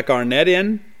bring Zach Arnett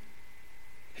in.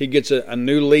 He gets a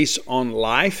new lease on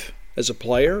life as a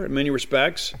player in many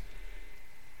respects.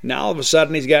 Now all of a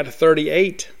sudden he's got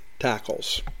 38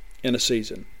 tackles in a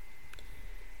season.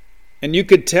 And you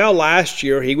could tell last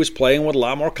year he was playing with a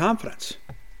lot more confidence.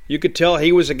 You could tell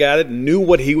he was a guy that knew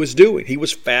what he was doing. He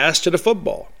was fast to the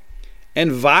football.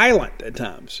 and violent at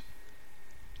times.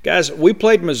 Guys, we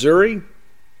played Missouri.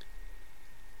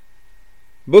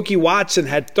 Bookie Watson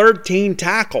had 13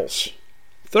 tackles.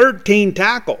 13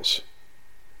 tackles.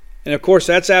 And, of course,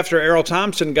 that's after Errol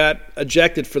Thompson got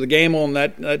ejected for the game on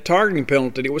that targeting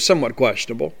penalty. It was somewhat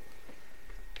questionable.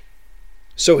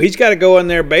 So he's got to go in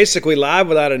there basically live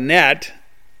without a net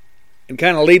and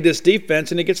kind of lead this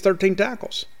defense, and he gets 13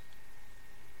 tackles.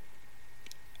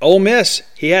 Ole Miss,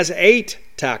 he has 8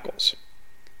 tackles.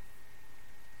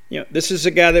 This is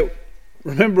a guy that,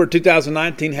 remember,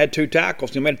 2019 had 2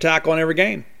 tackles. He made a tackle in every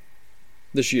game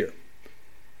this year.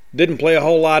 Didn't play a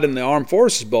whole lot in the Armed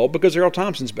Forces Bowl because Errol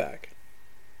Thompson's back.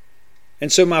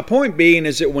 And so my point being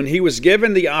is that when he was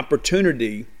given the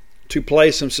opportunity to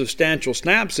play some substantial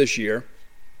snaps this year,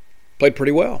 played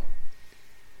pretty well.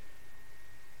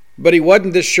 But he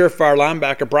wasn't this surefire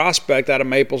linebacker prospect out of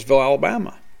Maplesville,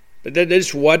 Alabama. That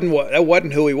just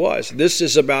wasn't who he was. This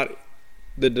is about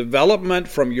the development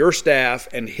from your staff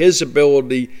and his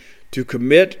ability to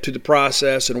commit to the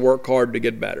process and work hard to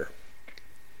get better.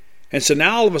 And so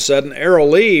now all of a sudden Errol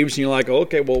leaves and you're like,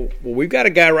 okay, well we've got a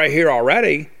guy right here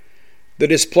already that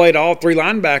has played all 3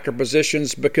 linebacker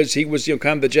positions because he was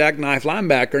kind of the jackknife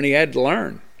linebacker and he had to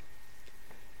learn.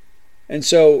 And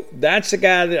so that's the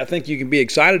guy that I think you can be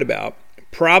excited about.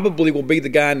 Probably will be the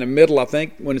guy in the middle, I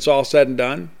think, when it's all said and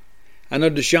done. I know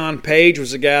Deshaun Page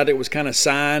was a guy that was kind of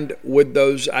signed with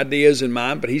those ideas in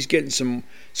mind, but he's getting some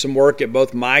work at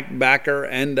both Mike backer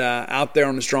and out there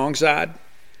on the strong side.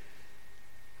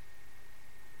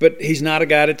 But he's not a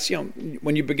guy that's,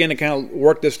 when you begin to kind of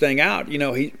work this thing out,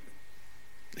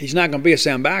 he's not going to be a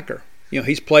Sam backer.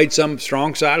 He's played some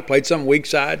strong side, played some weak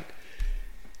side.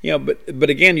 But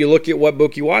again, you look at what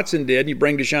Bookie Watson did, and you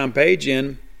bring Deshaun Page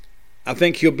in. I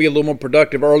think he'll be a little more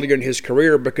productive earlier in his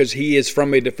career because he is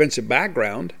from a defensive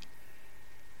background.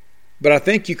 But I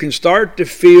think you can start to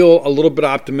feel a little bit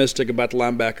optimistic about the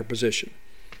linebacker position.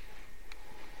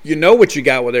 You know what you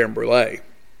got with Aaron Brule.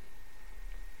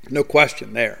 No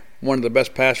question there. One of the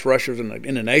best pass rushers in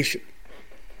the nation.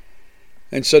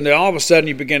 And so then all of a sudden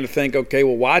you begin to think, okay,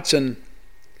 well, Watson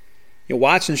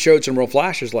showed some real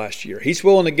flashes last year. He's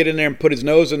willing to get in there and put his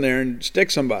nose in there and stick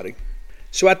somebody.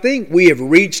 So I think we have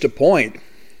reached a point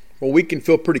where we can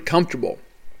feel pretty comfortable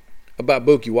about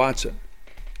Bookie Watson.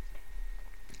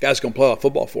 Guy's going to play a lot of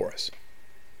football for us.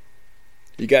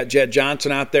 You got Jet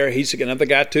Johnson out there. He's another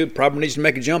guy, too. Probably needs to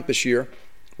make a jump this year,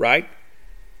 right?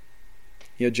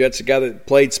 Jet's a guy that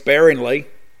played sparingly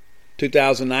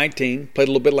 2019, played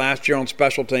a little bit last year on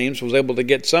special teams, was able to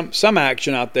get some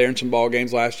action out there in some ball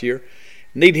games last year.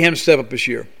 Need him to step up this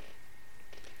year.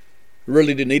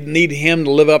 Really do need him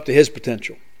to live up to his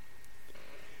potential.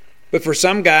 But for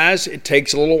some guys, it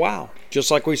takes a little while,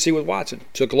 just like we see with Watson.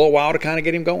 It took a little while to kind of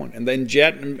get him going. And then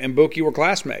Jet and Bookie were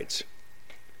classmates.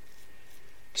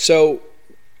 So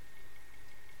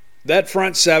that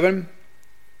front 7,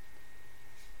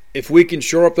 if we can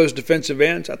shore up those defensive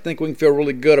ends, I think we can feel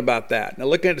really good about that. Now,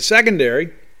 looking at the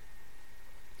secondary,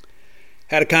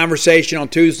 had a conversation on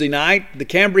Tuesday night. The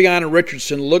Cambrion and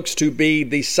Richardson looks to be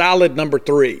the solid number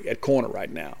 3 at corner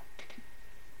right now.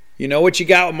 You know what you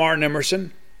got with Martin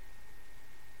Emerson.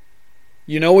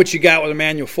 You know what you got with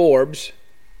Emmanuel Forbes.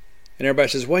 And everybody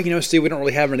says, well, Steve, we don't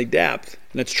really have any depth.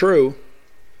 And that's true.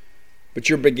 But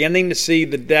you're beginning to see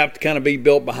the depth kind of be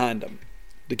built behind them.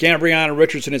 DeCambrion and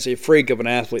Richardson is a freak of an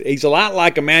athlete. He's a lot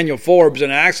like Emmanuel Forbes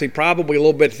and actually probably a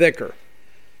little bit thicker.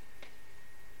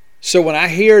 So when I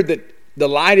hear that the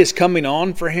light is coming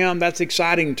on for him, that's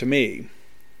exciting to me.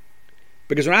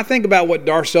 Because when I think about what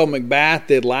Darcel McBath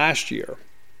did last year,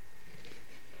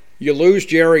 you lose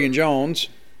Jerry and Jones,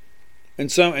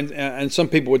 and some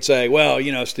people would say, well,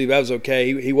 Steve, that was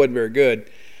okay. He wasn't very good.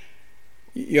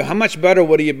 How much better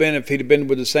would he have been if he'd have been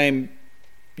with the same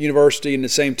university and the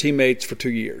same teammates for 2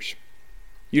 years?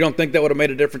 You don't think that would have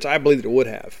made a difference? I believe that it would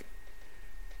have.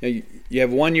 You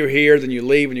have 1 year here, then you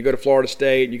leave and you go to Florida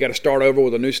State, and you got to start over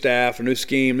with a new staff, a new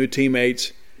scheme, new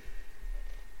teammates.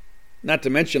 Not to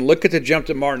mention, look at the jump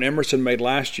that Martin Emerson made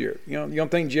last year. You don't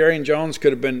think Jerry and Jones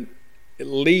could have been at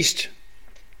least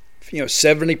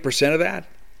 70% of that?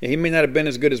 He may not have been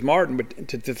as good as Martin, but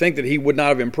to think that he would not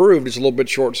have improved is a little bit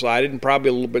short-sighted and probably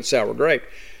a little bit sour grape.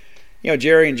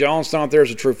 Jerry and Jones thought there as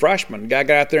a true freshman. The guy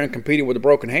got out there and competed with a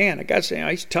broken hand. The guy's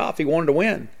he's tough. He wanted to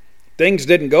win. Things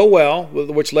didn't go well,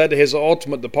 which led to his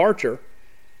ultimate departure.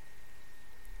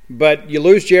 But you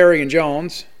lose Jerry and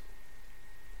Jones.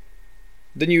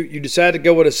 Then you decide to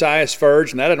go with Esias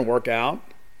Ferge, and that didn't work out.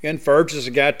 And Ferge is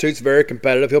a guy, too, that's very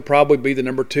competitive. He'll probably be the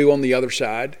number 2 on the other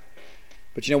side.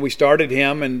 But, we started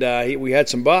him, and we had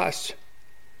some busts.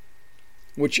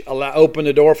 which opened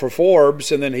the door for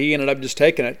Forbes, and then he ended up just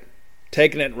taking it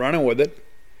and running with it,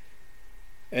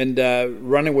 and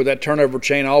running with that turnover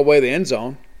chain all the way to the end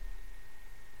zone.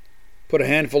 Put a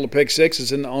handful of pick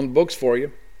sixes on the books for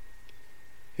you.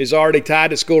 He's already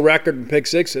tied the school record in pick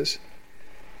sixes.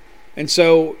 And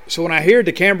so when I hear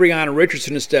DeCambrion and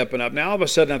Richardson is stepping up, now all of a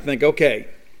sudden I think, okay,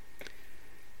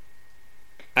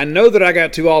 I know that I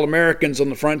got 2 All-Americans on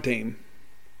the front team.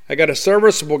 I got a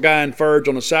serviceable guy in Furge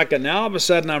on the second. Now all of a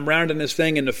sudden I'm rounding this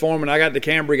thing into form, and I got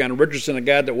DeCambrion and Richardson, a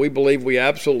guy that we believe we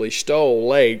absolutely stole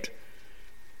late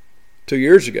 2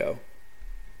 years ago.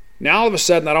 Now all of a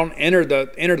sudden I don't enter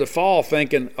the fall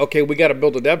thinking, okay, we got to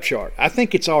build a depth chart. I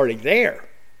think it's already there.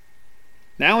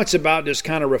 Now it's about just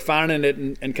kind of refining it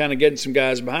and kind of getting some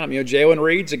guys behind him. Jalen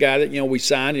Reed's a guy that we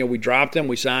signed. We dropped him,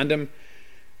 we signed him.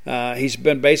 He's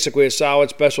been basically a solid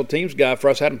special teams guy for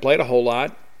us. Hadn't played a whole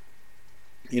lot.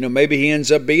 Maybe he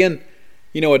ends up being,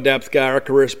 a depth guy or a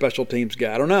career special teams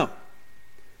guy. I don't know.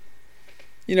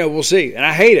 We'll see. And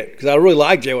I hate it because I really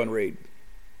like Jalen Reed.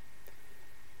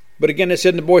 But again, it's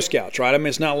in the Boy Scouts, right? I mean,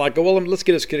 it's not like, well, let's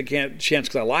get this kid a chance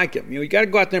because I like him. You got to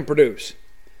go out there and produce.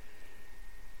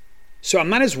 So I'm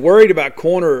not as worried about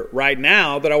corner right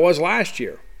now that I was last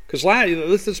year. Because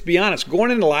let's be honest, going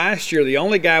into last year, the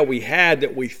only guy we had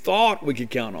that we thought we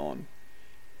could count on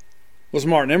was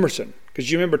Martin Emerson. Because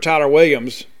you remember Tyler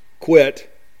Williams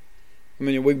quit. I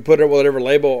mean, we can put whatever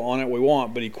label on it we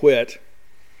want, but he quit.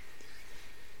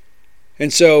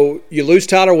 And so you lose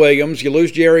Tyler Williams, you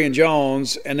lose Jerry and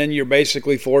Jones, and then you're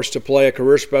basically forced to play a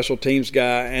career special teams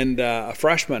guy and a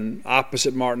freshman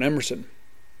opposite Martin Emerson.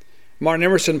 Martin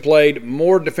Emerson played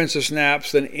more defensive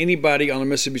snaps than anybody on the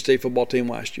Mississippi State football team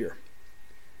last year.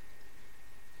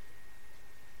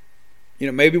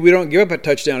 Maybe we don't give up a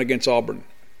touchdown against Auburn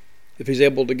if he's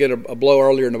able to get a blow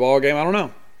earlier in the ball game. I don't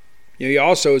know. He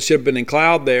also should have been in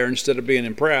cloud there instead of being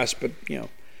impressed, but,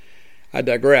 I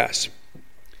digress.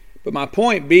 But my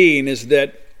point being is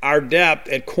that our depth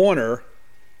at corner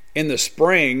in the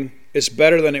spring is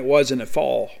better than it was in the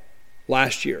fall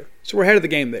last year. So we're ahead of the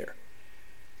game there.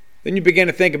 Then you begin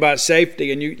to think about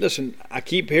safety, and listen, I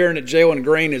keep hearing that Jalen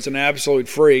Green is an absolute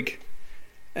freak.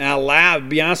 And I laugh, to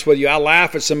be honest with you, I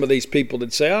laugh at some of these people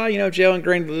that say, Jalen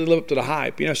Green didn't live up to the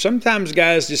hype. Sometimes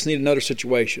guys just need another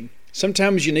situation.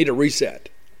 Sometimes you need a reset.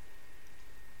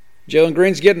 Jalen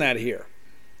Green's getting that here.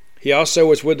 He also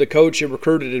was with the coach who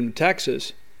recruited him to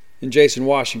Texas, in Jason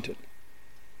Washington.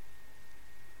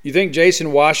 You think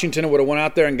Jason Washington would have went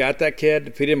out there and got that kid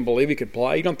if he didn't believe he could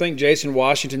play? You don't think Jason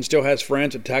Washington still has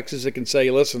friends in Texas that can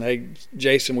say, listen, hey,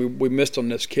 Jason, we missed on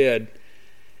this kid.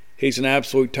 He's an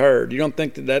absolute turd. You don't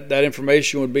think that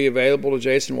information would be available to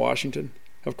Jason Washington?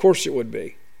 Of course it would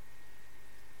be.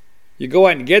 You go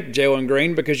out and get Jalen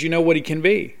Green because you know what he can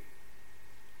be.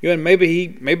 Maybe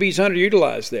he's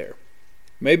underutilized there.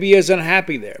 Maybe he is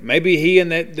unhappy there. Maybe he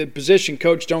and the position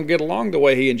coach don't get along the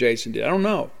way he and Jason did. I don't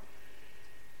know.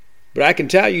 But I can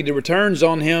tell you the returns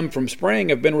on him from spring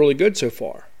have been really good so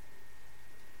far.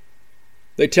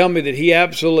 They tell me that he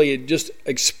absolutely just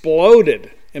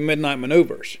exploded in midnight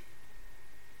maneuvers.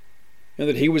 And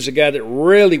that he was a guy that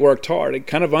really worked hard.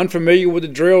 Kind of unfamiliar with the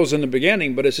drills in the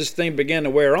beginning, but as this thing began to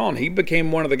wear on, he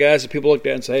became one of the guys that people looked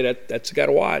at and say, hey, that's a guy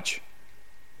to watch.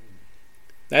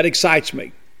 That excites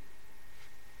me.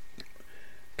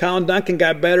 Colin Duncan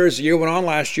got better as the year went on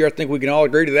last year. I think we can all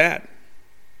agree to that.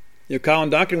 Colin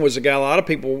Duncan was a guy a lot of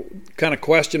people kind of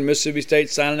questioned Mississippi State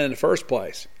signing in the first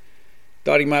place.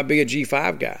 Thought he might be a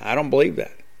G5 guy. I don't believe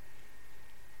that.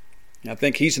 I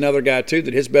think he's another guy, too,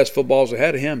 that his best football's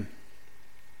ahead of him.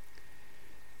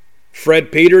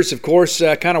 Fred Peters, of course,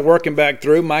 kind of working back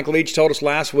through. Mike Leach told us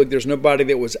last week there's nobody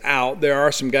that was out. There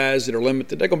are some guys that are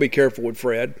limited. They're going to be careful with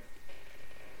Fred.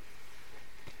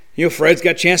 Fred's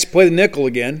got a chance to play the nickel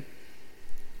again.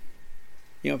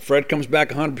 Fred comes back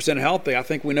 100% healthy. I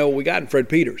think we know what we got in Fred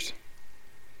Peters.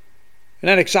 And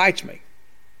that excites me.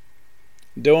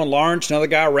 Dylan Lawrence, another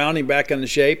guy around him back in the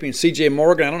shape. And C.J.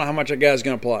 Morgan, I don't know how much that guy's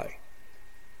going to play.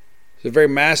 It's a very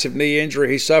massive knee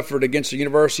injury he suffered against the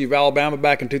University of Alabama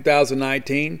back in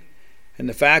 2019. And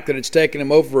the fact that it's taken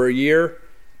him over a year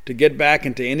to get back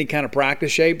into any kind of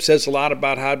practice shape says a lot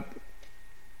about how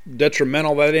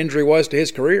detrimental that injury was to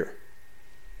his career.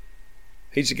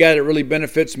 He's a guy that really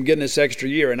benefits from getting this extra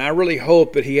year, and I really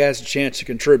hope that he has a chance to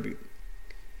contribute.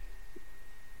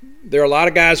 There are a lot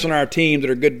of guys on our team that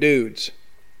are good dudes.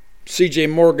 C.J.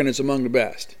 Morgan is among the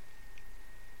best.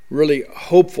 Really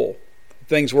hopeful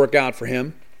things work out for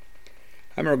him.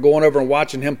 I remember going over and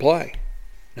watching him play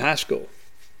in high school.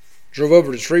 Drove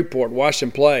over to Shreveport, watched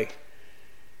him play.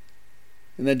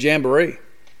 And then Jamboree.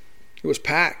 It was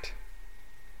packed.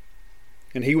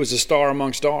 And he was a star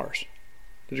among stars.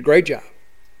 Did a great job.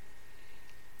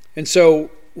 And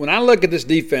so when I look at this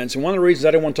defense, and one of the reasons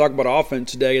I didn't want to talk about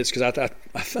offense today is because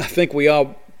I think we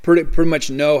all pretty much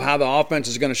know how the offense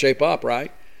is going to shape up,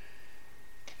 right?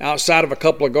 Outside of a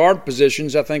couple of guard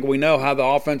positions, I think we know how the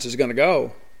offense is going to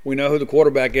go. We know who the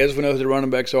quarterback is. We know who the running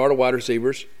backs are, the wide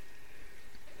receivers.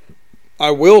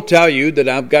 I will tell you that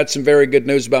I've got some very good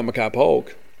news about Mekhi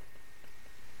Polk.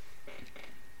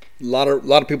 A lot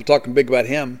of people talking big about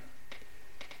him.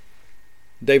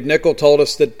 Dave Nickel told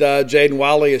us that Jaden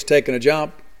Wiley has taken a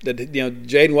jump. That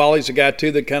Jaden Wiley's a guy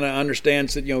too that kind of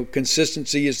understands that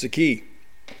consistency is the key.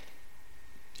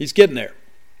 He's getting there.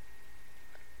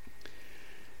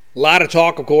 A lot of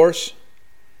talk, of course,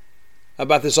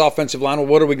 about this offensive line. Well,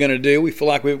 what are we going to do? We feel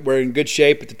like we're in good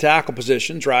shape at the tackle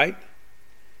positions, right?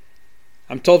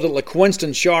 I'm told that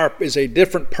LaQuinston Sharp is a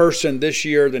different person this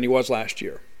year than he was last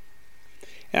year.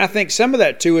 And I think some of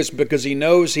that, too, is because he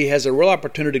knows he has a real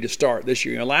opportunity to start this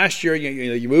year. Last year,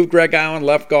 you moved Greg Allen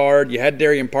left guard. You had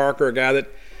Darian Parker, a guy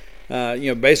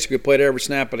that basically played every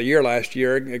snap of the year last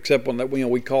year, except when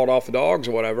we called off the dogs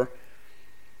or whatever.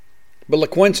 But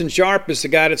LaQuinston Sharp is the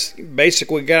guy that's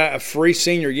basically got a free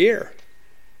senior year.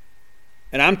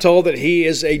 And I'm told that he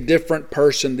is a different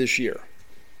person this year.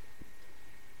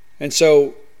 And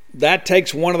so that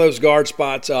takes one of those guard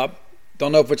spots up.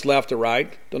 Don't know if it's left or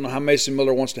right. Don't know how Mason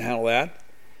Miller wants to handle that.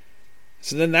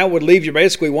 So then that would leave you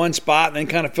basically one spot and then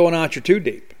kind of filling out your two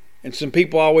deep. And some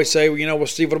people always say, well,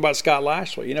 Steve, what about Scott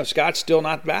Lashley? Scott's still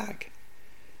not back.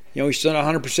 He's still not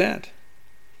 100%.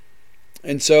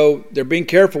 And so they're being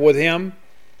careful with him.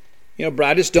 But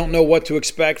I just don't know what to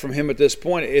expect from him at this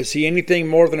point. Is he anything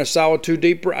more than a solid two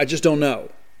deeper? I just don't know.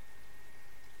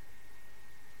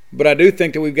 But I do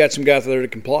think that we've got some guys there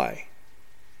that can play.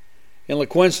 And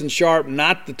LaQuinston Sharp,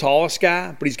 not the tallest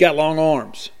guy, but he's got long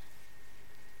arms.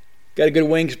 Got a good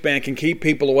wingspan, can keep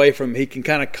people away from him. He can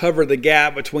kind of cover the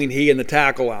gap between he and the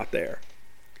tackle out there.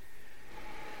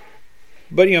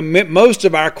 But, most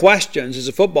of our questions as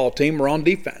a football team are on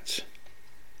defense.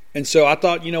 And so I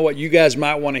thought, you guys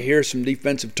might want to hear some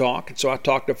defensive talk. And so I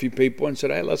talked to a few people and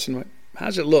said, hey, listen,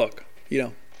 how's it look?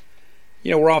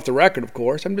 We're off the record, of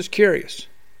course. I'm just curious.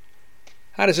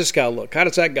 How does this guy look? How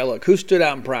does that guy look? Who stood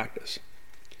out in practice?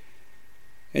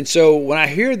 And so when I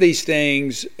hear these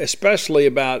things, especially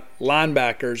about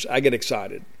linebackers, I get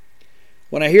excited.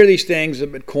 When I hear these things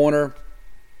at corner,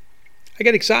 I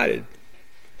get excited.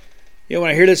 When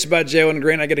I hear this about Jalen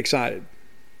Green, I get excited.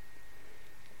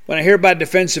 When I hear about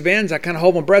defensive ends, I kind of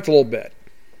hold my breath a little bit.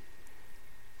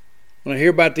 When I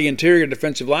hear about the interior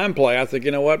defensive line play, I think,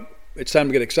 it's time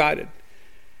to get excited.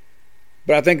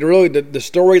 But I think really the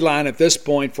storyline at this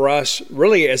point for us,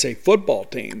 really as a football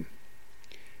team,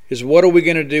 is what are we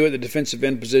going to do at the defensive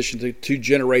end position to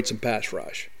generate some pass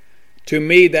rush? To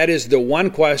me, that is the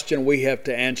one question we have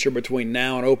to answer between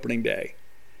now and opening day.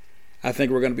 I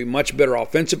think we're going to be much better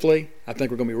offensively. I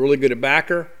think we're going to be really good at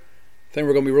backer. I think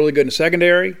we're going to be really good in the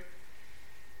secondary.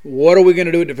 What are we going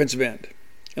to do at defensive end?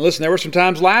 And listen, there were some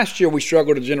times last year we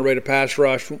struggled to generate a pass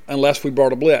rush unless we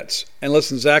brought a blitz. And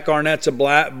listen, Zach Arnett's a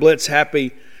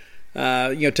blitz-happy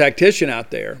tactician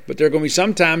out there. But there are going to be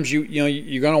some times you're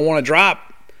going to want to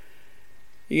drop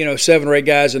 7 or 8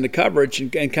 guys into coverage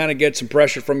and kind of get some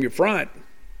pressure from your front.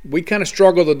 We kind of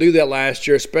struggled to do that last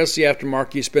year, especially after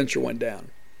Marquise Spencer went down.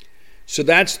 So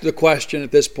that's the question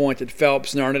at this point that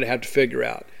Phelps and Arnett have to figure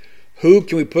out. Who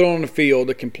can we put on the field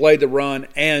that can play the run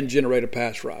and generate a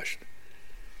pass rush?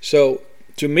 So,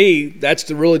 to me, that's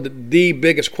really the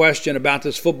biggest question about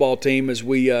this football team as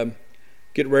we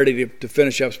get ready to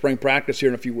finish up spring practice here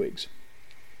in a few weeks.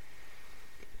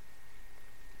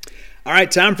 All right,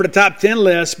 time for the top 10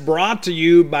 list brought to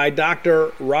you by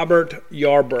Dr. Robert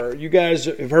Yarber. You guys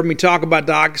have heard me talk about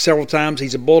Doc several times.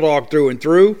 He's a Bulldog through and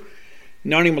through.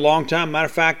 Known him a long time. Matter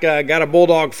of fact, got a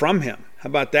Bulldog from him. How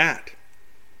about that?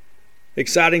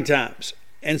 Exciting times.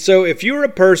 And so if you're a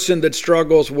person that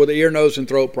struggles with ear, nose, and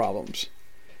throat problems,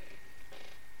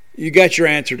 you got your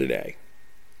answer today.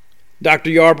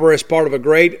 Dr. Yarber is part of a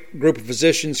great group of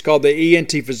physicians called the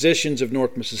ENT Physicians of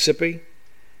North Mississippi.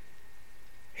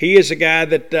 He is a guy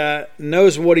that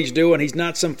knows what he's doing. He's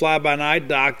not some fly-by-night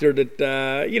doctor that,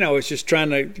 is just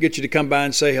trying to get you to come by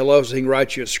and say hello so he can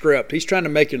write you a script. He's trying to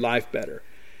make your life better.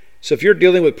 So if you're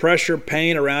dealing with pressure,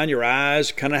 pain around your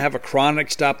eyes, kind of have a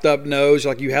chronic stopped-up nose,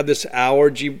 like you have this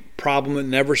allergy problem that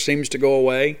never seems to go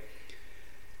away,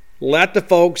 let the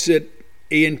folks at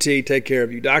ENT take care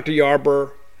of you. Dr.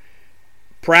 Yarber,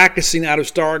 practicing out of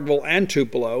Starkville and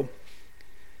Tupelo.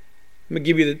 Let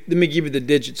me give you the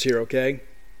digits here, okay?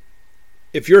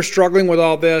 If you're struggling with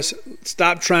all this,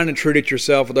 stop trying to treat it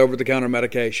yourself with over-the-counter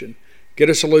medication. Get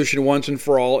a solution once and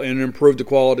for all and improve the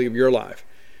quality of your life.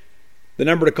 The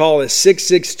number to call is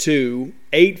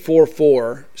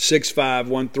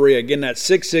 662-844-6513. Again, that's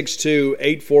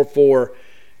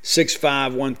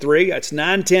 662-844-6513. That's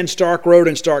 910 Stark Road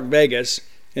in Stark, Vegas,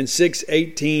 and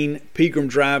 618 Pegram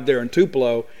Drive there in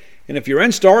Tupelo. And if you're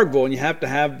in Starkville and you have to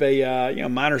have a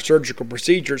minor surgical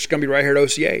procedure, it's going to be right here at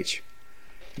OCH.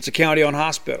 It's a county-owned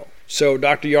hospital. So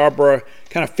Dr. Yarborough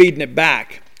kind of feeding it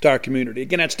back to our community.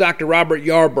 Again, that's Dr. Robert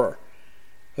Yarborough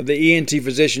of the ENT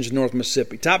Physicians of North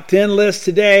Mississippi. Top 10 list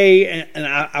today, and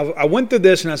I went through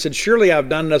this and I said, surely I've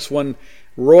done this one.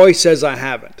 Roy says I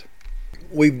haven't.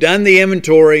 We've done the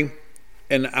inventory,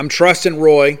 and I'm trusting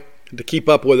Roy to keep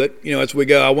up with it, as we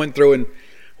go. I went through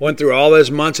all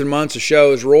those months and months of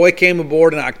shows. Roy came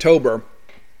aboard in October,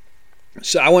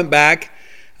 so I went back.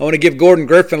 I want to give Gordon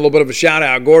Griffin a little bit of a shout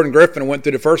out. Gordon Griffin went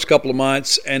through the first couple of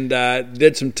months and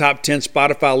did some top 10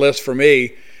 Spotify lists for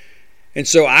me. And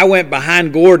so I went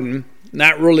behind Gordon,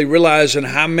 not really realizing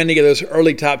how many of those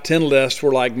early top 10 lists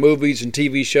were like movies and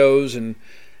TV shows and,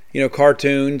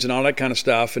 cartoons and all that kind of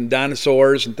stuff and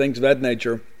dinosaurs and things of that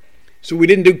nature. So we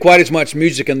didn't do quite as much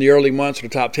music in the early months of the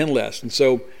top 10 list. And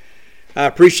so I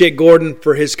appreciate Gordon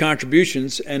for his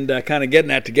contributions and kind of getting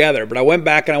that together. But I went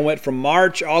back and I went from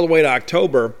March all the way to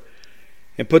October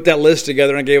and put that list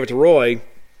together and I gave it to Roy.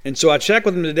 And so I checked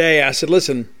with him today. I said,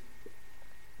 listen,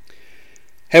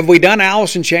 have we done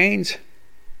Alice in Chains?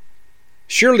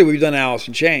 Surely we've done Alice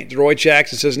in Chains. Roy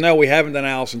Jackson says, no, we haven't done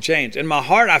Alice in Chains. In my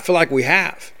heart, I feel like we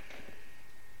have.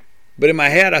 But in my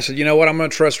head, I said, you know what, I'm going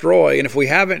to trust Roy. And if we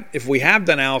have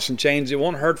done Alice in Chains, it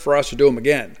won't hurt for us to do them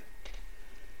again.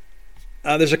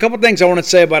 There's a couple things I want to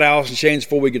say about Alice in Chains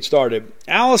before we get started.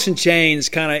 Alice in Chains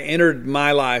kind of entered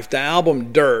my life. The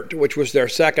album Dirt, which was their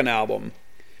second album,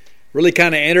 really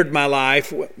kind of entered my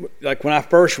life like when I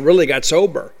first really got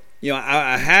sober.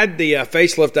 I had the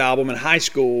Facelift album in high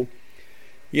school,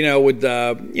 with,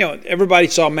 everybody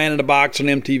saw Man in the Box on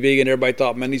MTV and everybody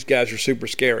thought, man, these guys are super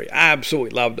scary. I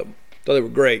absolutely loved them. Thought they were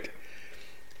great.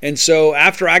 And so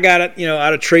after I got,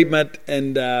 out of treatment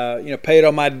and, paid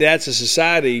all my debts to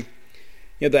society,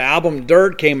 the album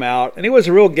Dirt came out and it was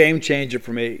a real game changer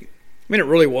for me. I mean, it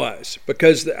really was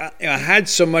because I had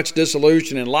so much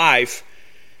disillusion in life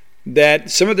that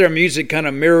some of their music kind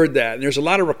of mirrored that. And there's a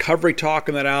lot of recovery talk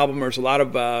on that album. There's a lot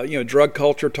of, drug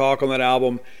culture talk on that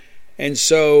album. And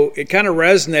so it kind of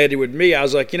resonated with me. I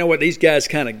was like, you know what, these guys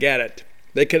kind of get it.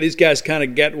 These guys kind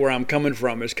of get where I'm coming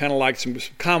from. There's kind of like some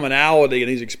commonality in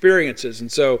these experiences.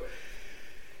 And so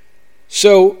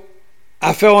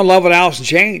I fell in love with Alice in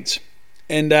Chains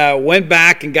and went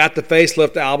back and got the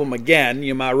Facelift album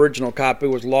again. My original copy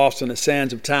was lost in the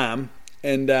sands of time.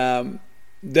 And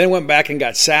then went back and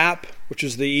got Sap, which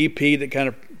was the EP that kind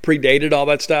of predated all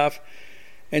that stuff.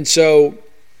 And so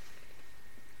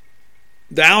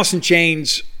the Alice in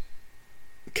Chains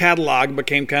catalog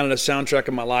became kind of the soundtrack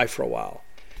of my life for a while.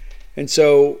 And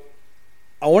so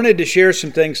I wanted to share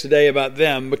some things today about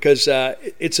them because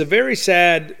it's a very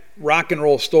sad rock and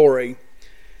roll story.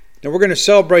 Now, we're going to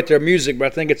celebrate their music, but I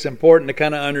think it's important to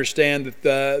kind of understand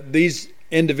that these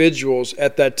individuals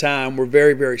at that time were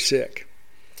very, very sick.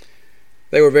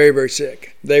 They were very, very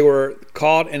sick. They were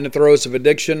caught in the throes of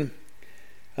addiction.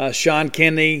 Sean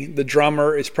Kinney, the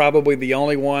drummer, is probably the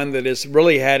only one that has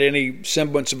really had any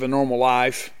semblance of a normal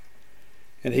life.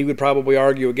 And he would probably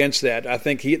argue against that. I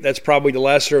think that's probably the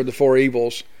lesser of the four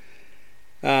evils.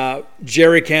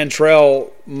 Jerry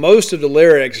Cantrell, most of the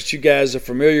lyrics that you guys are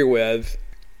familiar with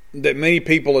that many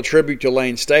people attribute to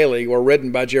Lane Staley were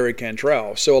written by Jerry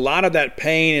Cantrell. So a lot of that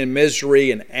pain and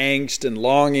misery and angst and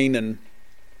longing and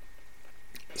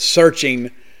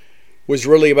searching was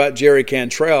really about Jerry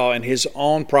Cantrell and his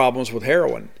own problems with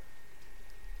heroin.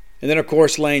 And then, of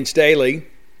course, Lane Staley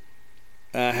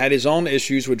had his own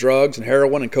issues with drugs and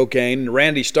heroin and cocaine. And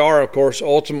Randy Starr, of course,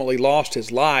 ultimately lost his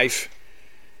life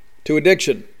to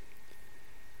addiction.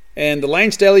 And the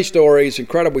Lane Staley story is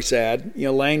incredibly sad.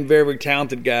 Lane, very, very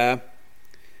talented guy.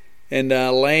 And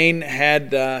Lane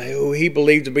had who he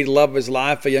believed to be the love of his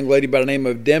life, a young lady by the name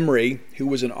of Demery, who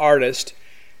was an artist.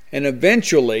 And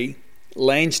eventually,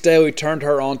 Lane Staley turned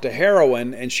her on to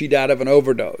heroin, and she died of an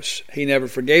overdose. He never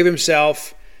forgave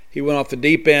himself. He went off the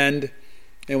deep end.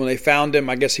 And when they found him,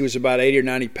 I guess he was about 80 or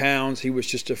 90 pounds. He was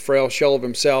just a frail shell of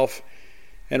himself.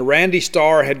 And Randy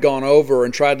Starr had gone over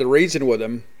and tried to reason with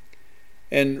him.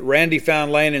 And Randy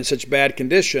found Lane in such bad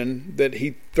condition that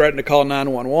he threatened to call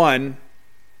 911.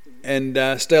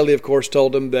 And Staley, of course,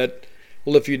 told him that,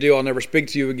 well, if you do, I'll never speak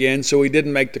to you again. So he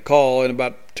didn't make the call, and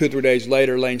about 2 or 3 days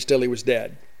later, Lane Staley was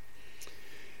dead.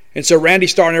 And so Randy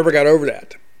Starr never got over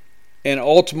that. And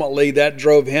ultimately, that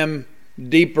drove him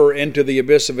deeper into the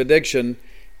abyss of addiction,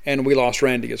 and we lost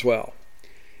Randy as well.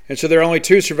 And so there are only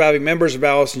 2 surviving members of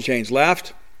Alice in Chains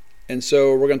left, and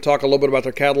so we're going to talk a little bit about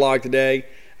their catalog today.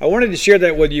 I wanted to share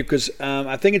that with you because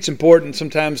I think it's important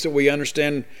sometimes that we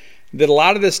understand that a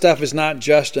lot of this stuff is not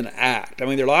just an act. I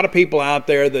mean, there are a lot of people out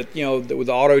there that, that with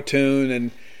auto-tune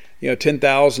and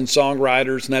 10,000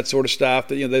 songwriters and that sort of stuff,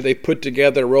 that they put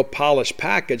together a real polished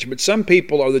package. But some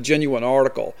people are the genuine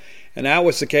article, and that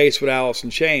was the case with Alice in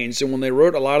Chains. And when they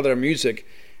wrote a lot of their music,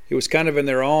 it was kind of in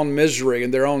their own misery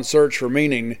and their own search for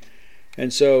meaning.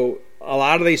 And so a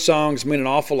lot of these songs mean an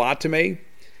awful lot to me.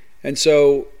 And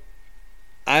so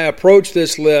I approach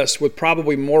this list with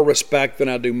probably more respect than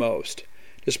I do most,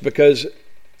 just because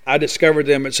I discovered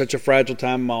them at such a fragile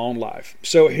time in my own life.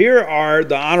 So here are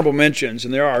the honorable mentions,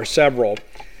 and there are several.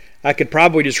 I could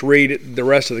probably just read the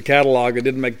rest of the catalog that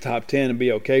didn't make the top 10 and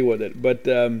be okay with it. But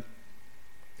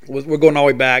we're going all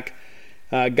the way back.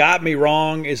 Got Me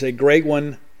Wrong is a great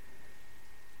one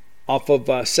off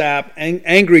of SAP.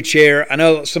 Angry Chair. I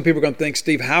know some people are going to think,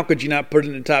 Steve, how could you not put it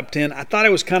in the top 10? I thought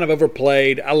it was kind of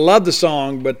overplayed. I love the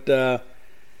song, but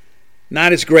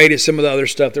not as great as some of the other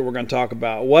stuff that we're going to talk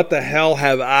about. What the Hell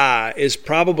Have I is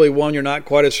probably one you're not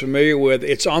quite as familiar with.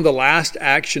 It's on the Last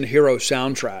Action Hero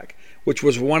soundtrack, which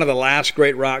was one of the last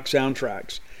great rock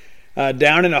soundtracks.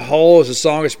 Down in a Hole is a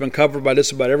song that's been covered by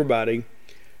just about everybody.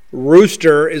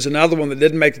 Rooster is another one that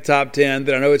didn't make the top 10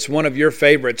 that I know it's one of your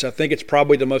favorites. I think it's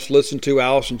probably the most listened to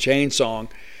Alice in Chains song,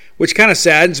 which kind of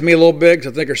saddens me a little bit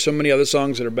because I think there's so many other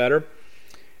songs that are better.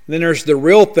 And then there's The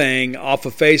Real Thing off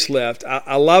of Facelift.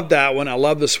 I love that one. I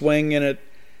love the swing in it.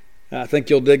 I think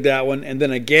you'll dig that one. And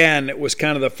then again, it was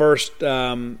kind of the first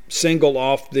single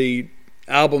off the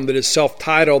album that is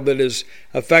self-titled, that is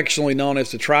affectionately known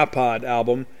as the Tripod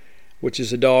album, which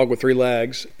is a dog with 3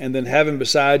 legs. And then Heaven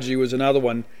Beside You was another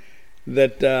one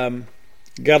that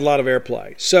got a lot of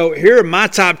airplay. So here are my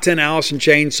top 10 Alice in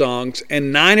Chains songs,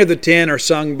 and 9 of the 10 are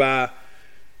sung by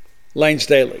Lane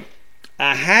Staley.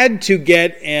 I had to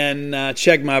get and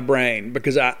check my brain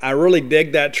because I really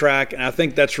dig that track, and I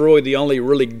think that's really the only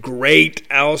really great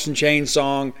Alice in Chains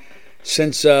song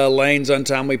since Lane's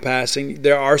untimely passing.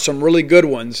 There are some really good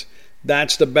ones.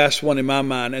 That's the best one in my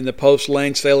mind in the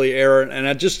post-Lane Staley era, and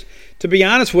I just, to be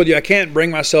honest with you, I can't bring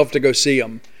myself to go see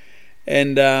them.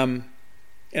 And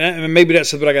maybe that's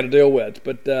something I got to deal with,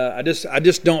 but I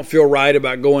just don't feel right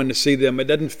about going to see them. It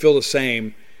doesn't feel the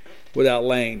same without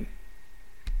Lane.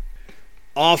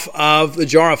 Off of the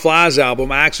Jar of Flies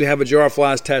album, I actually have a Jar of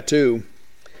Flies tattoo.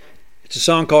 It's a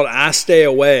song called I Stay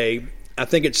Away. I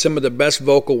think it's some of the best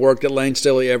vocal work that Lane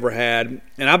Staley ever had.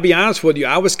 And I'll be honest with you,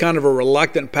 I was kind of a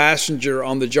reluctant passenger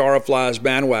on the Jar of Flies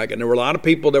bandwagon. There were a lot of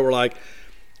people that were like,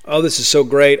 oh, this is so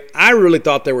great. I really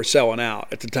thought they were selling out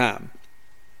at the time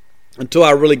until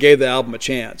I really gave the album a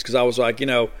chance, because I was like,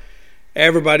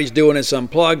 everybody's doing this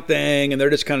unplugged thing, and they're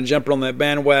just kind of jumping on that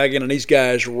bandwagon, and these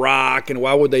guys rock, and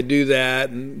why would they do that?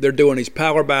 And they're doing these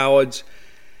power ballads.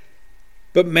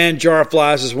 But man, Jar of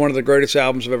Flies is one of the greatest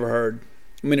albums I've ever heard.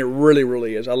 I mean, it really,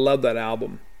 really is. I love that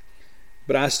album.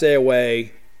 But I Stay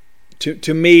Away,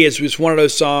 to me, it's one of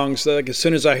those songs that, like, as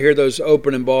soon as I hear those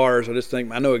opening bars, I just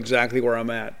think, I know exactly where I'm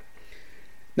at.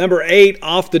 Number 8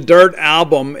 off the Dirt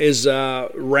album is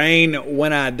Rain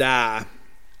When I Die.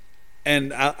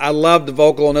 And I love the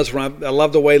vocal on this one. I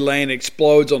love the way Lane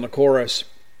explodes on the chorus.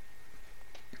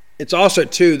 It's also,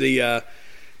 too,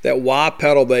 that wah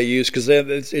pedal they use, because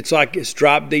it's like it's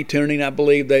drop D tuning, I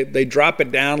believe. They drop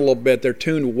it down a little bit. They're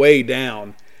tuned way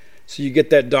down, so you get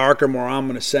that darker, more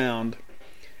ominous sound.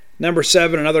 Number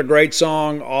 7, another great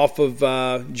song off of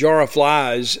Jar of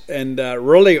Flies, and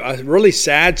really a really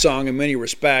sad song in many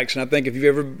respects. And I think if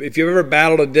you've ever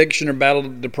battled addiction or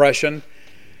battled depression,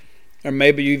 or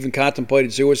maybe you even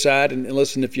contemplated suicide, and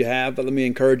listen, if you have, let me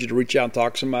encourage you to reach out and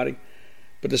talk to somebody.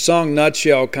 But the song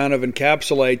Nutshell kind of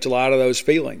encapsulates a lot of those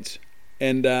feelings.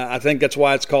 And I think that's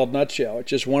why it's called Nutshell. It's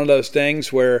just one of those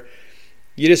things where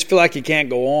you just feel like you can't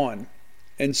go on.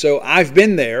 And so I've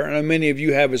been there, and many of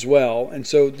you have as well. And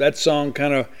so that song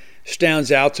kind of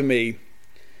stands out to me.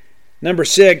 Number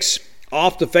 6,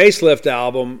 off the Facelift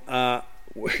album,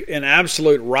 an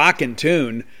absolute rockin'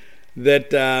 tune that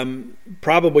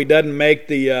probably doesn't make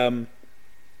the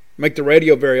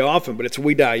radio very often, but it's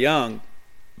We Die Young.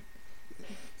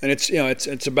 And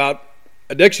it's about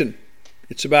addiction.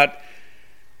 It's about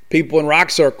people in rock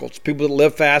circles, people that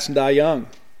live fast and die young.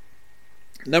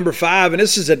 Number 5, and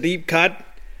this is a deep cut,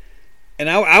 and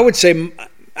I would say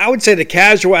the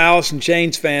casual Alice in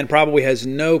Chains fan probably has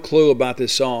no clue about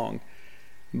this song,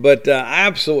 but I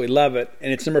absolutely love it,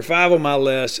 and it's number 5 on my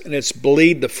list, and it's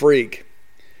Bleed the Freak.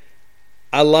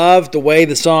 I love the way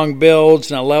the song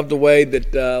builds, and I love the way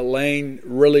that Lane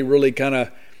really kind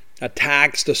of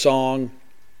attacks the song.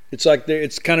 It's like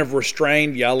it's kind of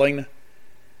restrained yelling.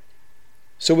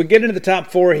 So we get into the top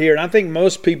 4 here, and I think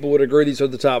most people would agree these are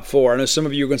the top 4. I know some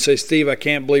of you are going to say, Steve, I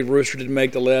can't believe Rooster didn't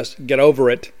make the list. Get over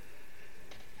it.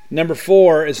 Number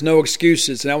 4 is No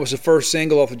Excuses, and that was the first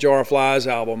single off the Jar of Flies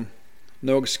album.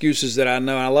 No Excuses that I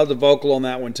know. And I love the vocal on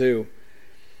that one too.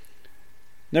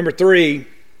 Number 3,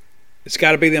 it's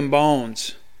got to be Them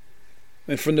Bones.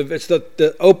 And it's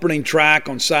the opening track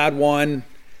on side 1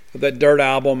 of that Dirt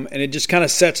album, and it just kind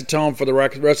of sets a tone for the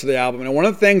rest of the album. And one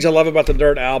of the things I love about the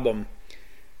Dirt album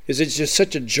is it's just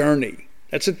such a journey.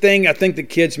 That's the thing I think the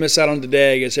kids miss out on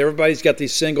today is everybody's got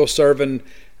these single-serving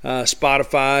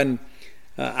Spotify and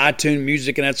iTunes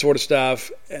music and that sort of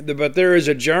stuff. But there is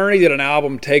a journey that an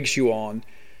album takes you on,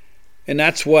 and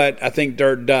that's what I think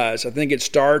Dirt does. I think it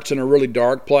starts in a really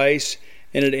dark place,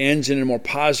 and it ends in a more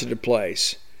positive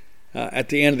place at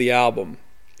the end of the album.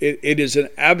 It is an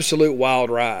absolute wild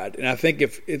ride. And I think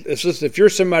if you're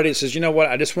somebody that says, you know what,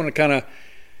 I just want to kind of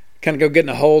go get in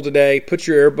a hole today, put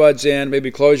your earbuds in, maybe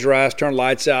close your eyes, turn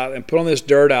lights out, and put on this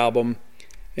Dirt album.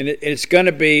 And it's going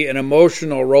to be an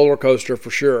emotional roller coaster for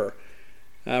sure.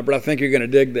 But I think you're going to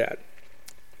dig that.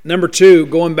 Number 2,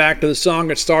 going back to the song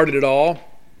that started it all,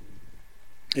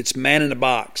 it's Man in the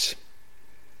Box.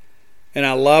 And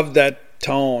I love that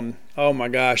tone. Oh my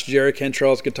gosh, Jerry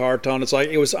Cantrell's guitar tone. It's like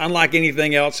it was unlike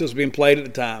anything else that was being played at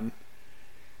the time.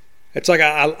 It's like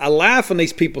I laugh when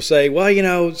these people say, well, you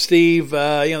know, Steve,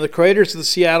 the creators of the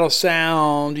Seattle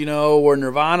sound, were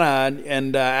Nirvana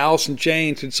and Alice in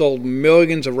Chains, who'd sold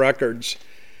millions of records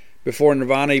before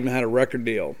Nirvana even had a record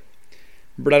deal.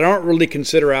 But I don't really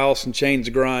consider Alice in Chains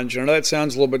grunge. I know that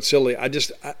sounds a little bit silly. I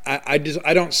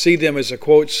don't see them as a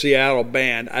quote Seattle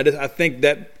band. I think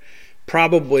that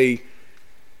probably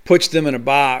puts them in a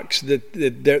box that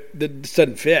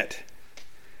doesn't fit.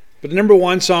 But the number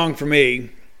 1 song for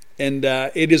me. And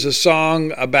it is a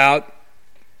song about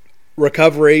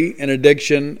recovery and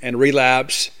addiction and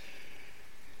relapse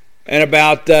and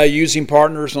about using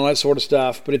partners and all that sort of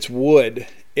stuff. But it's Would.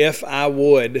 If I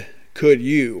would, could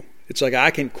you? It's like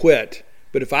I can quit.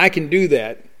 But if I can do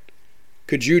that,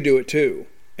 could you do it too?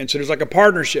 And so there's like a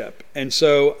partnership. And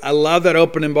so I love that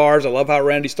opening bars. I love how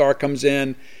Randy Starr comes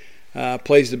in,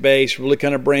 plays the bass, really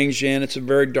kind of brings you in. It's a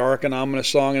very dark and ominous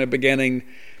song in the beginning.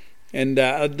 And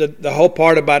the whole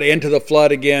part about Into the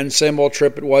Flood again, same old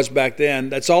trip it was back then,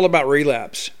 that's all about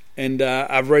relapse. And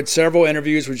I've read several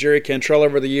interviews with Jerry Cantrell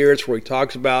over the years where he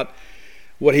talks about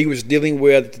what he was dealing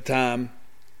with at the time.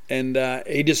 And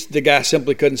the guy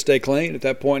simply couldn't stay clean at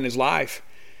that point in his life.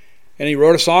 And he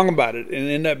wrote a song about it. And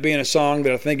it ended up being a song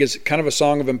that I think is kind of a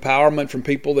song of empowerment from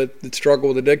people that struggle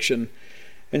with addiction.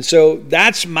 And so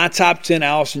that's my top 10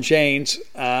 Alice in Chains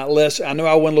list. I know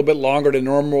I went a little bit longer than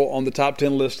normal on the top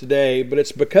 10 list today, but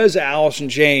it's because Alice in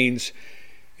Chains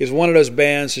is one of those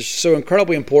bands that's so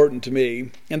incredibly important to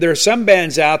me. And there are some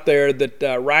bands out there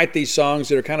that write these songs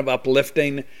that are kind of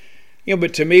uplifting.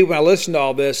 But to me, when I listen to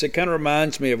all this, it kind of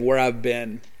reminds me of where I've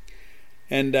been.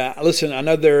 And listen, I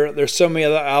know there's so many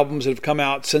other albums that have come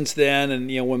out since then,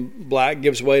 and when Black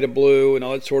gives way to Blue and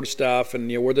all that sort of stuff, and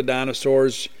where the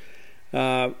dinosaurs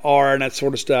are and that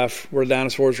sort of stuff, where the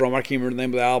dinosaurs roam. I can't remember the name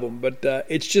of the album, but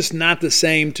it's just not the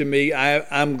same to me.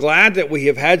 I'm glad that we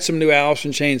have had some new Alice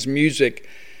in Chains music,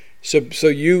 so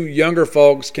you younger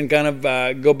folks can kind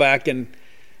of go back and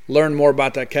learn more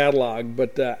about that catalog.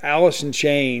 But Alice in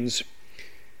Chains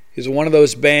is one of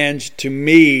those bands to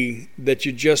me that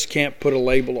you just can't put a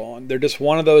label on. They're just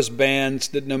one of those bands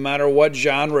that no matter what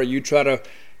genre you try to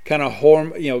kind of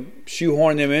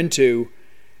shoehorn them into,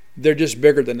 they're just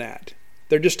bigger than that.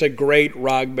 They're just a great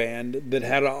rock band that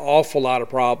had an awful lot of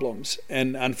problems.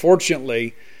 And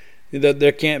unfortunately,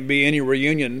 there can't be any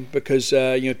reunion because,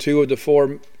 2 of the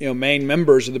 4 main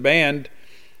members of the band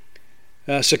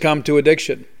succumbed to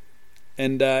addiction.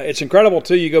 And it's incredible,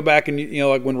 too. You go back and,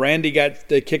 like when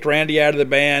they kicked Randy out of the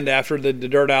band after the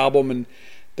Dirt album, and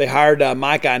they hired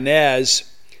Mike Inez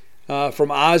from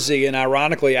Ozzy. And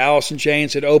ironically, Alice in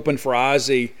Chains had opened for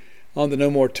Ozzy on the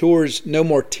No More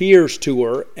Tears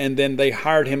tour, and then they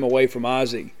hired him away from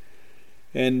Ozzy.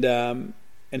 And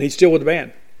he's still with the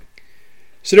band.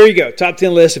 So there you go, top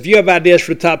 10 list. If you have ideas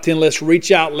for the top 10 list, reach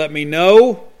out, let me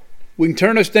know. We can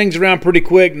turn those things around pretty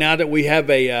quick now that we have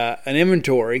an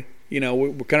inventory.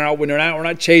 We're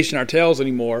not chasing our tails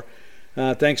anymore,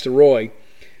 thanks to Roy.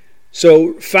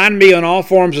 So find me on all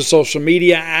forms of social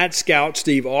media at Scout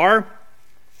Steve R.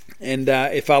 And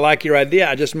if I like your idea,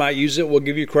 I just might use it. We'll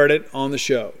give you credit on the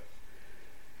show.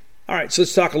 All right, so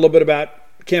let's talk a little bit about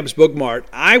Campus Bookmart.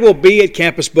 I will be at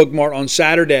Campus Bookmart on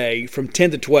Saturday from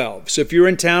 10 to 12. So if you're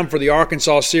in town for the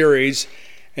Arkansas series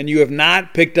and you have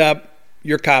not picked up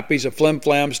your copies of Flim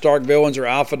Flam, Stark Villains, or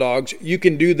Alpha Dogs, you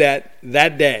can do that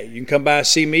day. You can come by and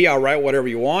see me. I'll write whatever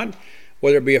you want,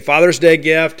 whether it be a Father's Day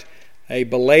gift, a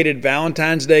belated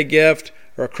Valentine's Day gift,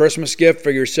 or a Christmas gift for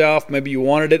yourself. Maybe you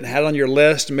wanted it and had it on your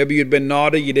list. Maybe you'd been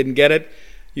naughty, you didn't get it.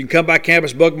 You can come by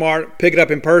Campus Bookmart, pick it up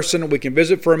in person. We can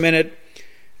visit for a minute,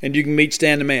 and you can meet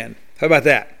Stan the Man. How about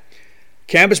that?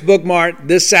 Campus Bookmart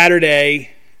this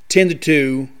Saturday, 10 to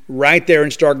 2, right there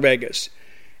in Stark Vegas.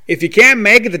 If you can't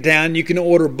make it to town, you can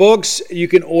order books, you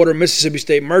can order Mississippi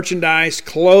State merchandise,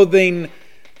 clothing,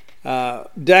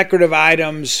 decorative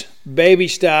items, baby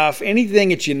stuff, anything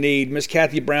that you need. Miss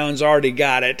Kathy Brown's already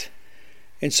got it.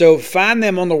 And so find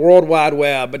them on the World Wide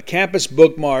Web at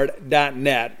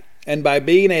campusbookmart.net. And by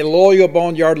being a loyal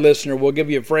Boneyard listener, we'll give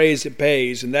you a phrase that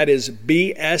pays, and that is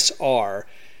BSR,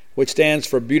 which stands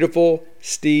for Beautiful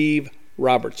Steve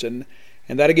Robertson.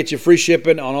 And that'll get you free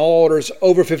shipping on all orders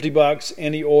over $50.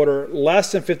 Any order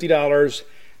less than $50,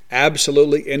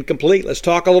 absolutely incomplete. Let's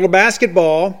talk a little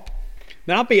basketball.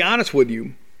 Now, I'll be honest with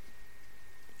you.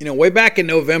 Way back in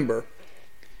November,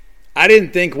 I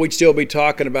didn't think we'd still be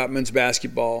talking about men's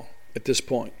basketball at this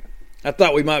point. I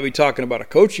thought we might be talking about a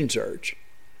coaching search.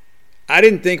 I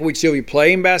didn't think we'd still be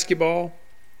playing basketball.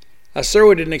 I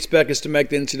certainly didn't expect us to make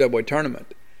the NCAA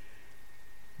tournament.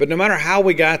 But no matter how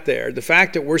we got there, the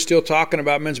fact that we're still talking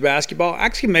about men's basketball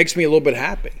actually makes me a little bit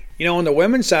happy. On the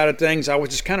women's side of things, I was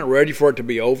just kind of ready for it to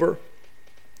be over.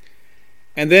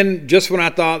 And then just when I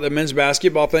thought the men's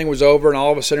basketball thing was over, and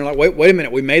all of a sudden you're like, wait a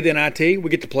minute, we made the NIT, we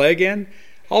get to play again?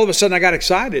 All of a sudden I got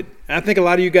excited. And I think a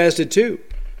lot of you guys did too.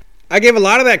 I give a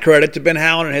lot of that credit to Ben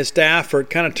Howland and his staff for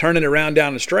kind of turning it around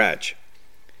down the stretch.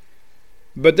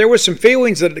 But there were some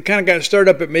feelings that kind of got stirred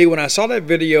up at me when I saw that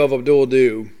video of Abdul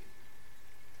Adu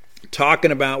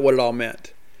talking about what it all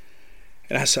meant.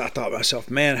 And I thought to myself,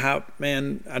 I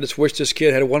just wish this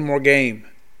kid had one more game.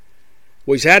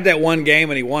 Well, he's had that one game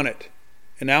and he won it.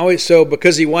 And now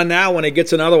because he won that one, he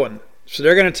gets another one. So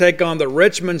they're going to take on the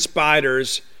Richmond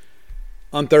Spiders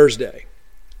on Thursday.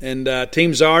 And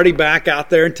team's already back out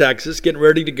there in Texas, getting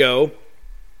ready to go.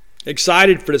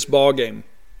 Excited for this ball game.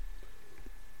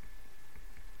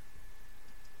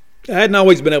 I hadn't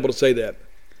always been able to say that.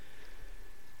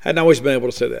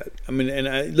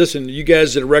 Listen, you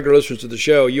guys that are regular listeners to the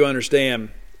show, you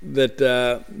understand that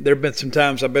there have been some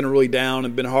times I've been really down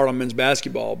and been hard on men's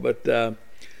basketball. But the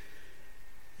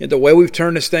way we've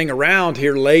turned this thing around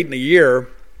here late in the year,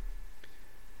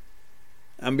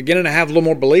 I'm beginning to have a little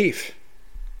more belief.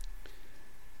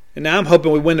 And now I'm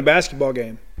hoping we win the basketball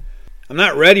game. I'm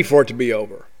not ready for it to be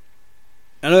over.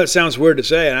 I know that sounds weird to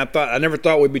say, and I never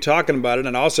thought we'd be talking about it,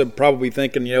 and also probably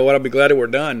thinking, I'll be glad that we're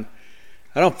done.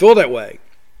 I don't feel that way.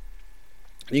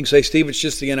 You can say, Steve, it's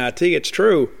just the NIT. It's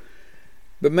true.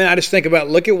 But, man, I just think about,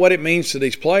 look at what it means to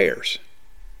these players.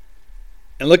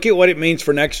 And look at what it means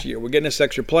for next year. We're getting this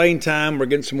extra playing time. We're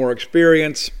getting some more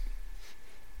experience.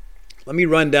 Let me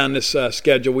run down this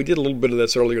schedule. We did a little bit of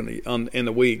this earlier in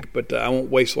the week, but I won't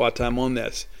waste a lot of time on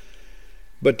this.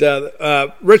 But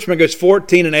Richmond goes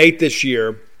 14-8 this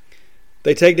year.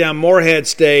 They take down Morehead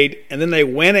State, and then they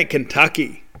win at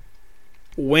Kentucky.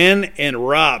 Win in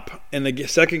Rupp in the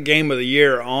second game of the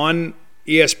year on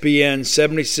ESPN,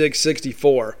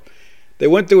 76-64. They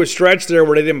went through a stretch there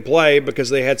where they didn't play because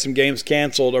they had some games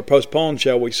canceled or postponed,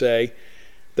 shall we say.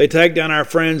 They take down our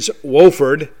friends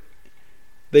Wofford.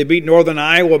 They beat Northern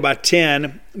Iowa by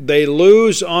 10. They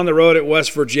lose on the road at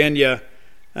West Virginia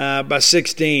by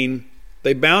 16.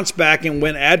 They bounce back and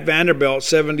win at Vanderbilt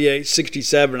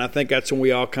 78-67. I think that's when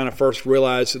we all kind of first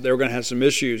realized that they were going to have some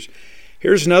issues.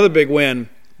 Here's another big win.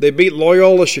 They beat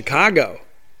Loyola Chicago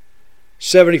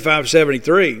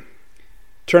 75-73.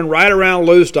 Turn right around,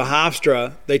 lose to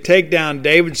Hofstra. They take down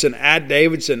Davidson at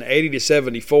Davidson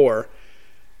 80-74.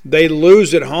 They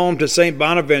lose at home to St.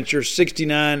 Bonaventure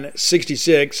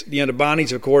 69-66. The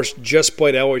Bonnies, of course, just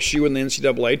played LSU in the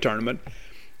NCAA tournament.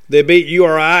 They beat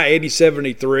URI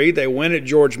 80-73. They win at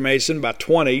George Mason by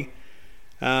 20.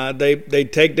 They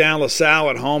take down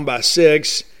LaSalle at home by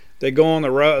 6. They go on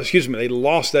the road. They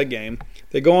lost that game.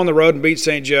 They go on the road and beat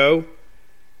St. Joe.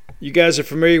 You guys are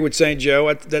familiar with St.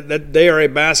 Joe. They are a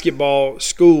basketball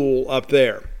school up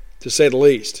there, to say the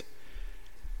least.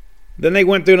 Then they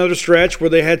went through another stretch where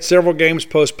they had several games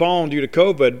postponed due to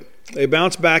COVID. They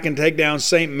bounce back and take down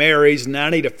St. Mary's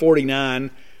 90-49.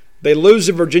 They lose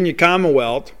to Virginia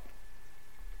Commonwealth,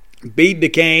 beat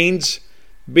Decanes,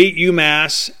 beat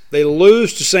UMass. They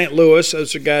lose to St. Louis.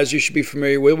 Those are guys you should be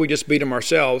familiar with. We just beat them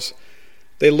ourselves.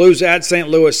 They lose at St.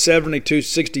 Louis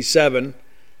 72-67.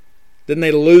 Then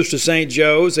they lose to St.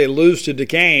 Joe's. They lose to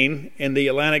Duquesne in the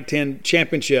Atlantic 10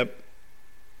 Championship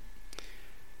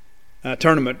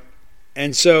tournament.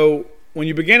 And so when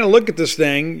you begin to look at this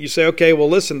thing, you say, okay, well,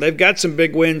 listen, they've got some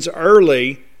big wins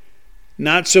early,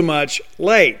 not so much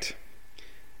late.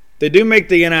 They do make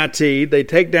the NIT. They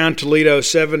take down Toledo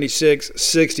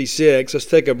 76-66. Let's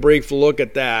take a brief look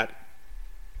at that,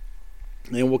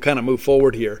 and we'll kind of move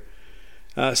forward here.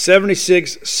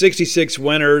 76-66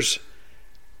 winners.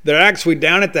 They're actually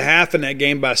down at the half in that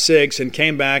game by 6 and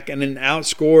came back and then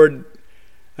outscored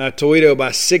Toledo by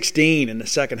 16 in the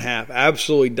second half.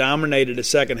 Absolutely dominated the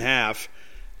second half.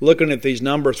 Looking at these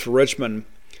numbers for Richmond,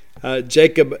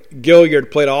 Jacob Gilliard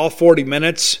played all 40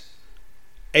 minutes,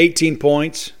 18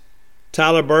 points.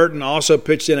 Tyler Burton also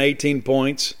pitched in 18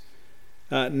 points.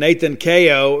 Nathan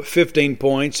Kao, 15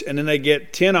 points. And then they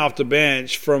get 10 off the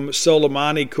bench from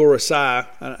Soleimani Kurasai.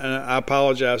 I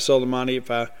apologize, Soleimani,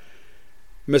 if I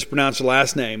mispronounce the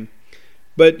last name.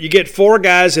 But you get 4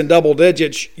 guys in double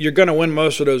digits, you're going to win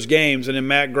most of those games. And then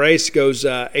Matt Grace goes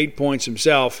 8 points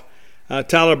himself.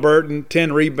 Tyler Burton,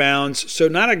 10 rebounds. So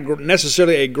not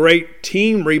necessarily a great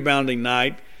team rebounding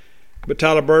night, but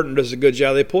Tyler Burton does a good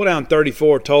job. They pull down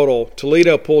 34 total.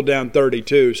 Toledo pulled down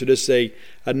 32, so just a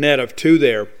net of 2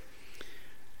 there.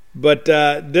 But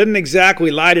didn't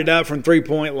exactly light it up from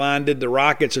three-point line, did the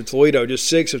Rockets of Toledo, just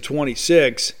 6 of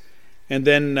 26. And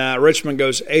then Richmond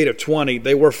goes 8 of 20.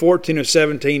 They were 14 of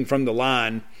 17 from the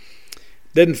line.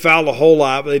 Didn't foul a whole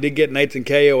lot, but they did get Nathan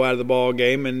Kao out of the ball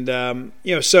game. And,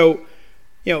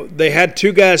 they had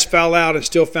 2 guys foul out and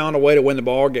still found a way to win the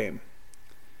ball game.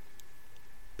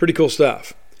 Pretty cool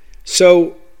stuff.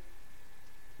 So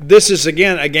this is,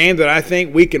 again, a game that I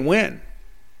think we can win.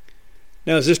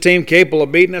 Now, is this team capable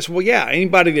of beating us? Well, yeah,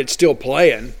 anybody that's still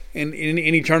playing in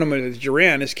any tournament that you're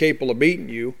in is capable of beating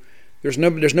you. There's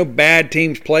no bad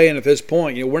teams playing at this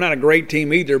point. We're not a great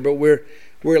team either, but we're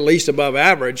at least above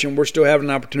average, and we're still having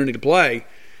an opportunity to play.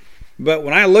 But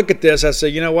when I look at this, I say,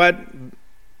 you know what?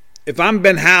 If I'm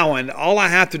Ben Howland, all I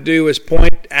have to do is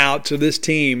point out to this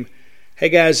team, hey,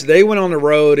 guys, they went on the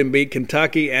road and beat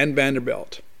Kentucky and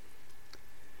Vanderbilt.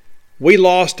 We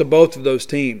lost to both of those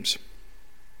teams.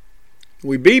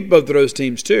 We beat both of those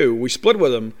teams, too. We split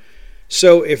with them.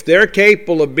 So if they're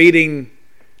capable of beating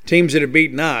teams that have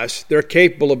beaten us, they're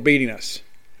capable of beating us.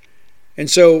 And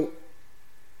so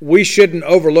we shouldn't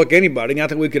overlook anybody. Not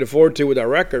that we could afford to with our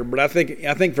record, but I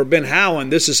think for Ben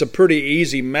Howland, this is a pretty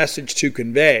easy message to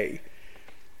convey.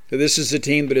 This is a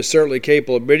team that is certainly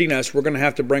capable of beating us. We're going to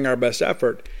have to bring our best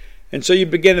effort. And so you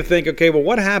begin to think, okay, well,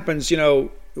 what happens,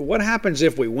 what happens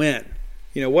if we win?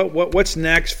 What's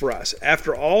next for us?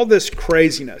 After all this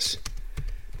craziness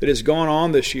that has gone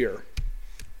on this year,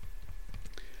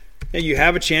 you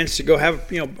have a chance to go have,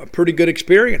 a pretty good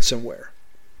experience somewhere.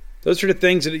 Those are the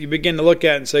things that you begin to look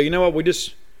at and say, you know what, we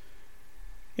just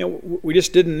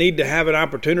didn't need to have an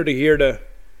opportunity here to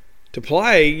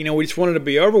play. We just wanted to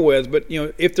be over with. But,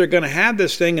 if they're going to have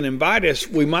this thing and invite us,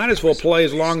 we might as well play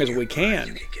as long as we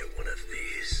can.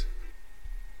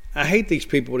 I hate these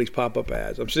people with these pop-up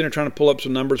ads. I'm sitting there trying to pull up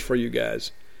some numbers for you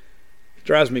guys. It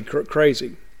drives me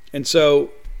crazy. And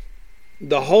so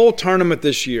the whole tournament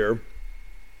this year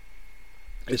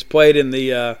is played in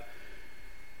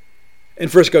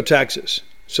Frisco, Texas.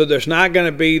 So there's not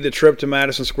going to be the trip to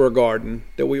Madison Square Garden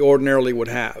that we ordinarily would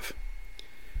have.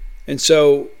 And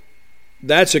so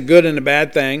that's a good and a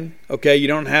bad thing. Okay, you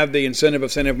don't have the incentive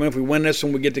of saying, if we win this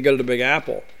one, we get to go to the Big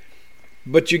Apple.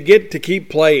 But you get to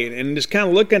keep playing. And just kind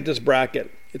of looking at this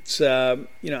bracket, it's, I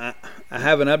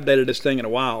haven't updated this thing in a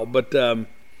while. But, on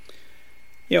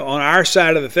our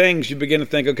side of the things, you begin to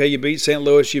think, okay, you beat St.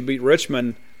 Louis, you beat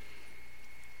Richmond.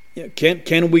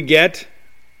 Can we get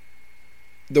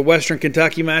the Western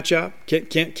Kentucky matchup?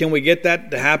 Can we get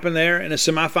that to happen there in the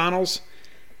semifinals?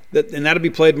 And that'll be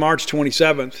played March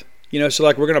 27th. So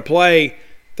like we're going to play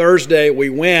Thursday, we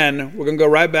win. We're going to go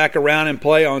right back around and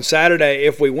play on Saturday.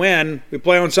 If we win, we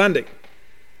play on Sunday.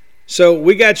 So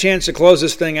we got a chance to close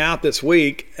this thing out this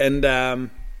week, and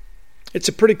it's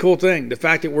a pretty cool thing, the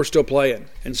fact that we're still playing.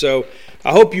 And so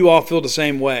I hope you all feel the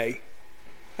same way.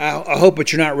 I hope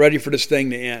that you're not ready for this thing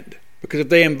to end. Because if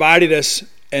they invited us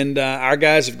and our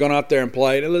guys have gone out there and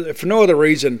played, for no other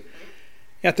reason,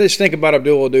 you have to just think about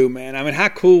Abdul-Adu, man. I mean, how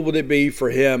cool would it be for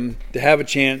him to have a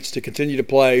chance to continue to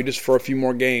play just for a few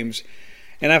more games?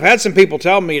 And I've had some people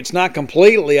tell me it's not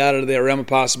completely out of the realm of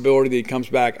possibility that he comes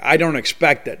back. I don't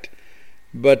expect it.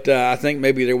 But I think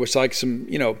maybe there was like some,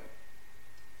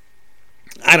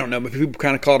 I don't know, but people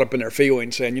kind of caught up in their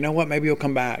feelings saying, you know what, maybe he'll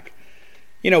come back.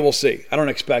 We'll see. I don't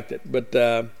expect it.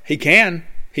 But he can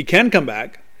come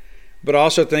back. but I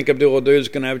also think Abdul-Wadud's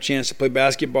going to have a chance to play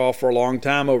basketball for a long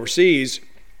time overseas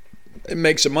and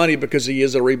make some money because he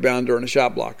is a rebounder and a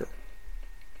shot blocker.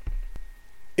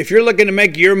 If you're looking to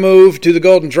make your move to the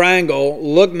Golden Triangle,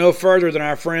 look no further than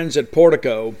our friends at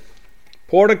Portico.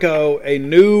 Portico, a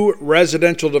new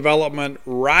residential development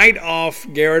right off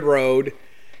Garrett Road.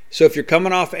 So if you're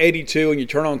coming off 82 and you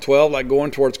turn on 12, like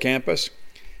going towards campus,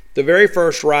 the very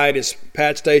first right is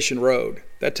Pat Station Road.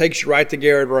 That takes you right to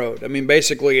Garrett Road. I mean,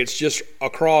 basically, it's just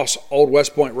across Old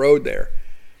West Point Road there.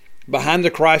 Behind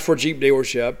the Chrysler Jeep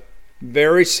dealership.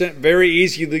 Very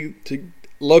easy to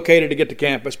located to get to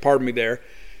campus, pardon me there.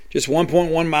 Just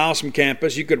 1.1 miles from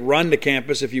campus. You could run to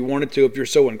campus if you wanted to, if you're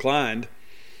so inclined.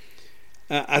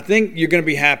 I think you're going to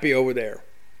be happy over there.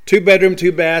 2-bedroom,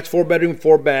 2 baths, 4-bedroom,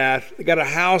 4 bath. They got a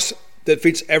house that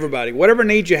fits everybody. Whatever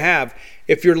needs you have.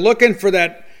 If you're looking for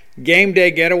that game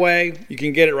day getaway, you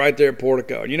can get it right there at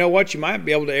Portico. And you know what? You might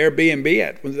be able to Airbnb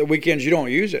it. The weekends you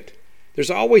don't use it.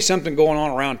 There's always something going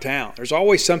on around town. There's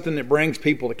always something that brings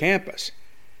people to campus.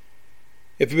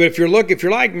 If you're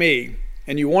like me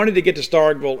and you wanted to get to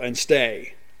Starkville and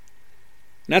stay,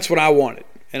 and that's what I wanted.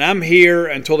 And I'm here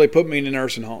until they put me in a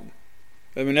nursing home.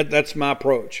 I mean, that's my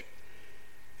approach.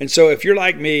 And so if you're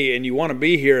like me and you want to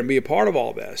be here and be a part of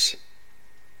all this,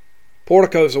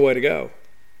 Portico's the way to go.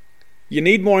 You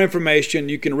need more information,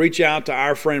 you can reach out to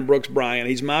our friend Brooks Bryant.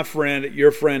 He's my friend,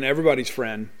 your friend, everybody's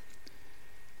friend.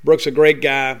 Brooks a great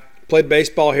guy, played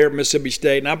baseball here at Mississippi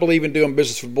State, and I believe in doing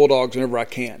business with Bulldogs whenever I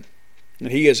can. And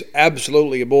he is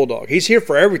absolutely a Bulldog. He's here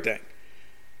for everything.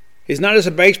 He's not just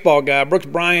a baseball guy. Brooks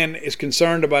Bryant is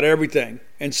concerned about everything.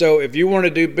 And so if you want to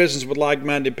do business with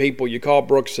like-minded people, you call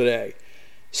Brooks today.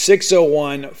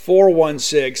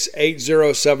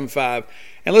 601-416-8075.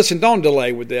 And listen, don't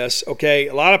delay with this, okay?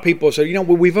 A lot of people say,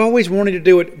 we've always wanted to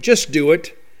do it. Just do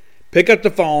it. Pick up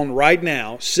the phone right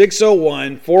now,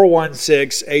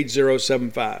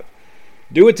 601-416-8075.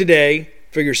 Do it today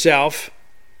for yourself.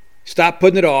 Stop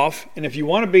putting it off. And if you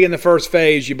want to be in the first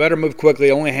phase, you better move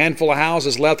quickly. Only a handful of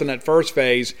houses left in that first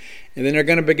phase. And then they're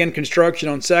going to begin construction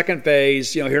on second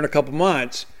phase, here in a couple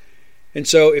months. And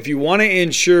so if you want to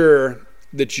ensure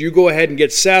that you go ahead and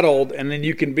get settled and then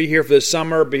you can be here for the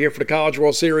summer, be here for the College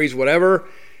World Series, whatever,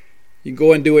 you can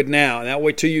go and do it now. And that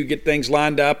way, too, you get things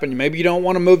lined up. And maybe you don't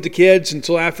want to move the kids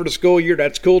until after the school year.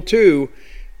 That's cool, too.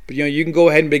 But, you can go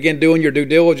ahead and begin doing your due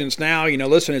diligence now.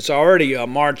 Listen, it's already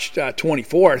March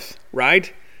 24th,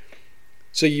 right?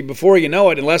 So before you know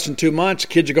it, in less than 2 months,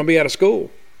 kids are going to be out of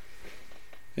school.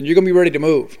 And you're going to be ready to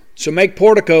move. So make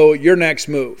Portico your next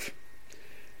move.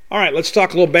 All right, let's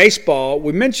talk a little baseball.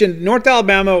 We mentioned North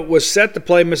Alabama was set to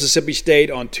play Mississippi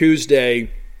State on Tuesday.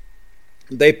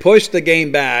 They pushed the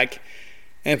game back.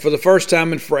 And for the first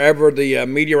time in forever, the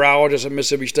meteorologists at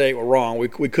Mississippi State were wrong. We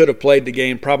could have played the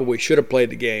game, probably should have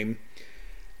played the game.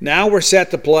 Now we're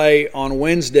set to play on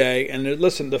Wednesday. And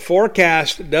listen, the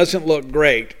forecast doesn't look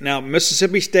great. Now,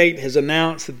 Mississippi State has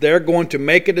announced that they're going to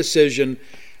make a decision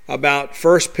about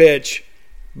first pitch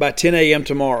by 10 a.m.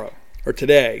 tomorrow or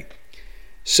today.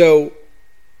 So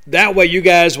that way you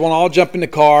guys won't all jump in the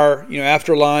car,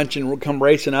 after lunch and we'll come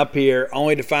racing up here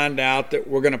only to find out that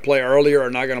we're going to play earlier or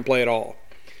not going to play at all.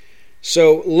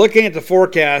 So looking at the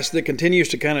forecast that continues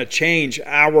to kind of change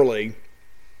hourly.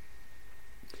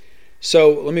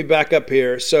 So let me back up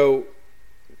here. So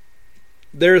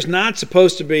there's not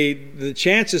supposed to be, the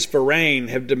chances for rain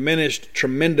have diminished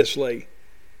tremendously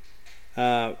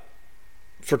for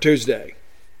Wednesday.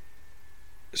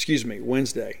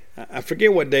 I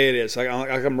forget what day it is.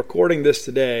 I'm recording this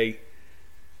today,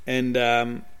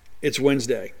 and it's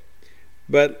Wednesday.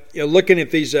 But looking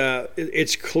at these,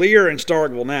 it's clear in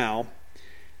Starkville now,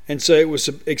 and so it was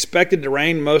expected to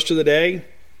rain most of the day.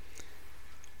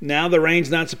 Now the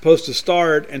rain's not supposed to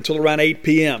start until around 8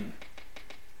 p.m.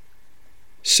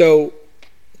 So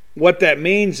what that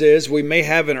means is we may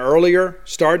have an earlier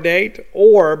start date,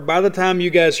 or by the time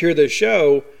you guys hear this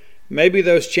show, maybe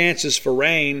those chances for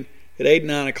rain at 8,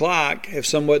 9 o'clock have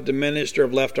somewhat diminished or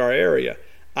have left our area.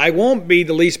 I won't be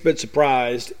the least bit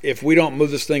surprised if we don't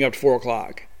move this thing up to 4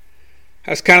 o'clock.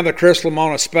 That's kind of the Chris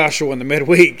Lamona special in the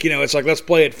midweek. It's like let's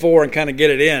play at 4 and kind of get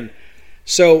it in.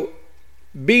 So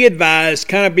be advised,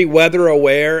 kind of be weather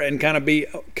aware and kind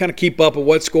of keep up with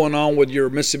what's going on with your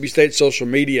Mississippi State social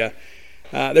media.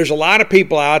 There's a lot of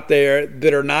people out there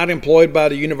that are not employed by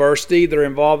the university that are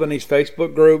involved in these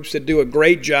Facebook groups that do a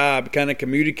great job kind of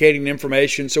communicating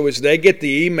information. So as they get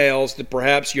the emails that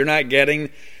perhaps you're not getting,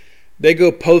 they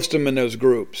go post them in those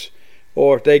groups.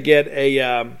 Or if they get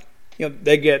a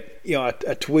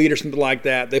tweet or something like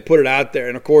that, they put it out there.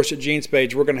 And of course at Gene's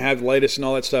page, we're going to have the latest and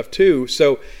all that stuff too.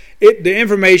 So the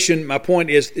information, my point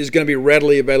is going to be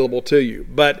readily available to you.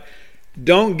 But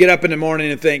don't get up in the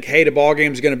morning and think, hey, the ball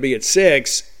game is going to be at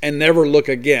 6 and never look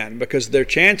again, because their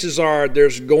chances are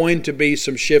there's going to be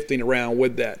some shifting around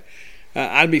with that.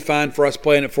 I'd be fine for us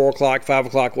playing at 4 o'clock, 5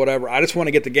 o'clock, whatever. I just want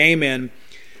to get the game in.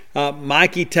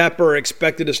 Mikey Tepper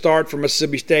expected to start for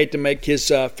Mississippi State to make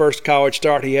his first college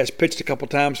start. He has pitched a couple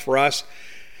times for us.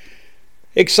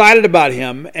 Excited about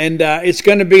him, and it's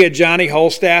going to be a Johnny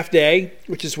Holstaff day,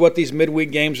 which is what these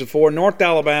midweek games are for. North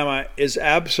Alabama is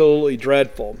absolutely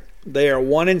dreadful. They are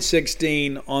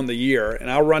 1-16 on the year, and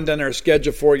I'll run down their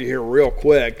schedule for you here real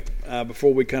quick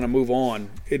before we kind of move on.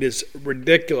 It is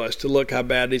ridiculous to look how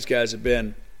bad these guys have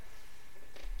been.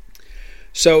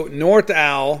 So North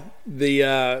Al,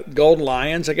 the Golden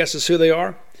Lions, I guess is who they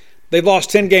are. They've lost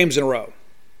 10 games in a row.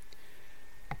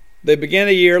 They begin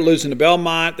the year losing to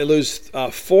Belmont. They lose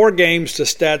 4 games to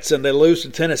Stetson. They lose to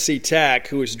Tennessee Tech,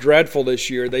 who is dreadful this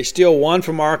year. They steal 1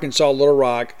 from Arkansas Little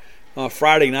Rock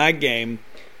Friday night game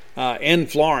in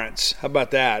Florence. How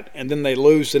about that? And then they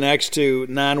lose the next 2,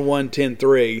 9-1,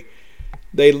 10-3.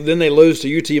 Then they lose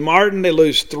to UT Martin. They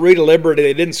lose 3 to Liberty.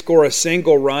 They didn't score a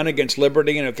single run against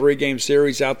Liberty in a 3-game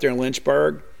series out there in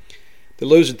Lynchburg. They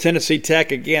lose to Tennessee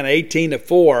Tech again,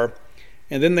 18-4.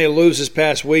 And then they lose this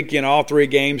past weekend all 3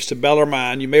 games to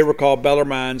Bellarmine. You may recall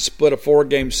Bellarmine split a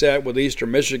 4-game set with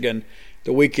Eastern Michigan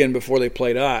the weekend before they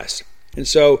played us. And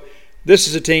so this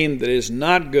is a team that is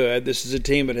not good. This is a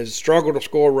team that has struggled to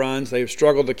score runs. They've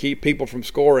struggled to keep people from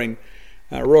scoring.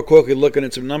 Real quickly, looking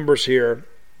at some numbers here,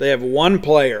 they have 1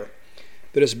 player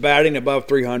that is batting above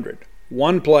 300.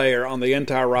 1 player on the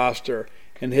entire roster,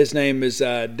 and his name is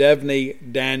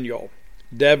Devney Daniel.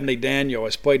 Devney Daniel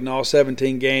has played in all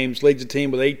 17 games, leads the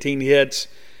team with 18 hits,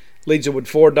 leads it with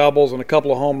 4 doubles and a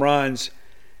couple of home runs,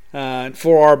 and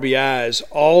 4 RBIs.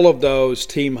 All of those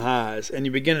team highs. And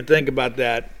you begin to think about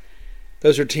that.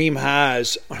 Those are team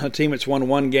highs on a team that's won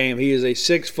 1 game. He is a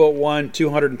 6'1",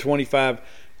 225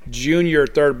 junior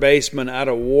third baseman out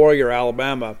of Warrior,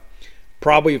 Alabama.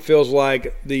 Probably feels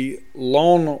like the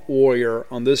lone warrior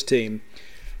on this team.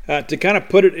 To kind of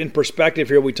put it in perspective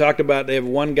here, we talked about they have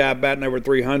 1 guy batting over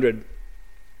 300.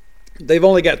 They've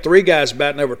only got 3 guys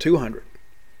batting over 200.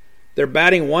 They're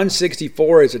batting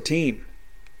 164 as a team.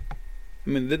 I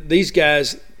mean, these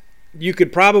guys, you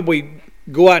could probably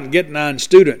go out and get 9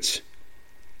 students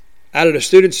out of the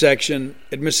student section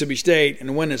at Mississippi State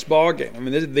and win this ball game. I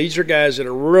mean, these are guys that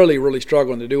are really, really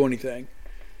struggling to do anything.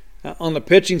 On the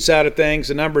pitching side of things,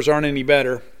 the numbers aren't any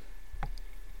better.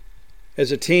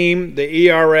 As a team, the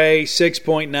ERA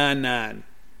 6.99.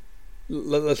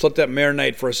 Let's let that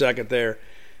marinate for a second there.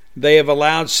 They have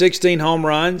allowed 16 home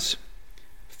runs,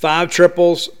 5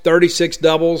 triples, 36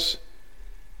 doubles.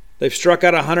 They've struck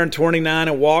out 129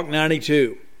 and walked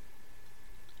 92.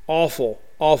 Awful,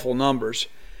 awful numbers.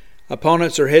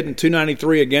 Opponents are hitting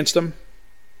 293 against them.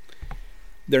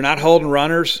 They're not holding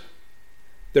runners.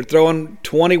 They're throwing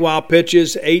 20 wild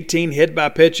pitches, 18 hit by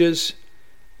pitches.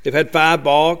 They've had 5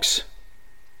 balks.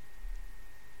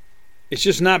 It's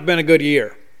just not been a good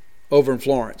year over in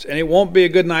Florence. And it won't be a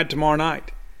good night tomorrow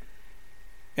night.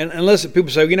 And listen, people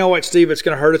say, you know what, Steve, it's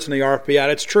going to hurt us in the RPI.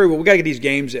 That's true, but we got to get these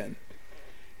games in.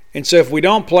 And so if we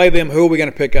don't play them, who are we going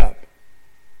to pick up?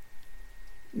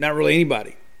 Not really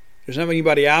anybody. There's not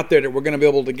anybody out there that we're going to be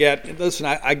able to get. Listen,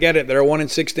 I get it. They're a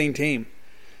 1-16 team.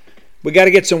 We got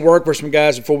to get some work for some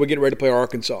guys before we get ready to play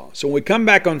Arkansas. So when we come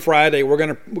back on Friday, we're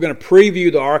going to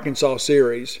preview the Arkansas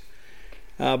series.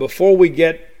 Before we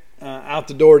get out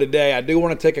the door today, I do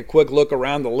want to take a quick look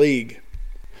around the league.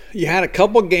 You had a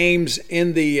couple games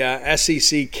in the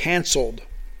SEC canceled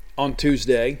on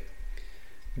Tuesday.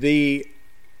 The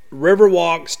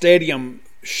Riverwalk Stadium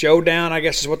Showdown, I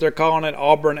guess is what they're calling it,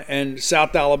 Auburn and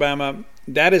South Alabama,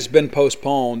 that has been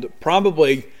postponed.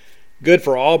 Probably good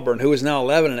for Auburn, who is now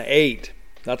 11-8.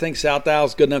 I think South Al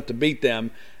is good enough to beat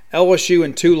them. LSU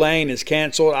and Tulane is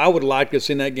canceled. I would like to have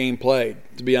seen that game played,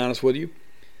 to be honest with you.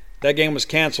 That game was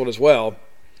canceled as well.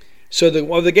 So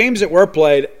of the games that were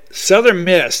played, Southern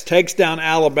Miss takes down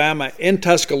Alabama in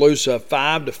Tuscaloosa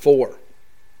 5-4.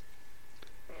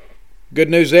 Good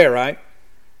news there, right?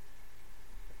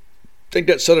 I think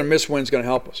that Southern Miss win is going to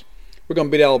help us. We're going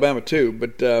to beat Alabama too,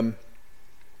 but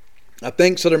I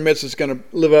think Southern Miss is going to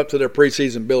live up to their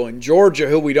preseason billing. Georgia,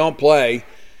 who we don't play,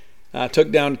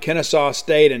 took down Kennesaw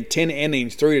State in 10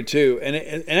 innings, 3-2.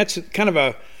 And that's kind of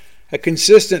a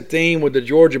consistent theme with the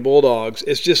Georgia Bulldogs.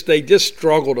 It's just they just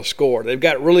struggle to score. They've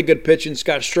got really good pitching.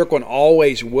 Scott Strickland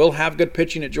always will have good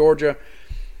pitching at Georgia,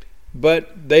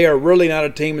 but they are really not a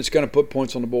team that's going to put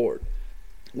points on the board.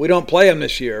 We don't play them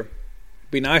this year.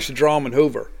 It'd be nice to draw them in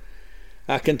Hoover.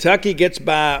 Kentucky gets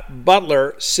by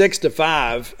Butler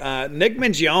 6-5. Nick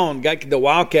Mingione got the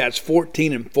Wildcats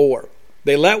 14-4.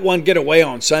 They let one get away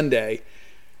on Sunday.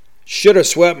 Should have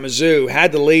swept Mizzou,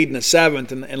 had the lead in the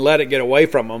seventh and let it get away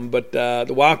from them. But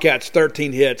the Wildcats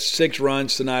 13 hits, 6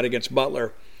 runs tonight against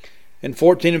Butler, and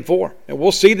 14-4. And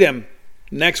we'll see them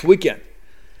next weekend.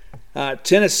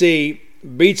 Tennessee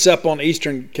beats up on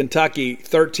Eastern Kentucky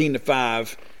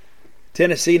 13-5.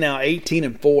 Tennessee now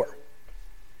 18-4.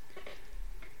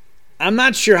 I'm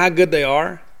not sure how good they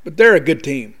are, but they're a good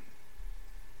team.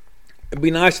 It'd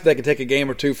be nice if they could take a game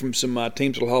or two from some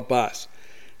teams that will help us.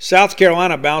 South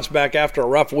Carolina bounced back after a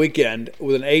rough weekend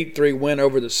with an 8-3 win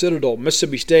over the Citadel.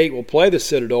 Mississippi State will play the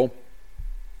Citadel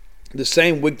the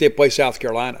same week they play South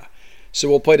Carolina. So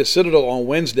we'll play the Citadel on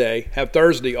Wednesday, have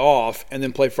Thursday off, and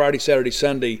then play Friday, Saturday,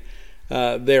 Sunday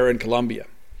there in Columbia.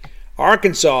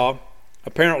 Arkansas,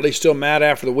 apparently still mad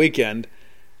after the weekend,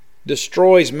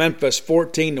 destroys Memphis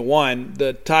 14-1.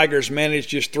 The Tigers managed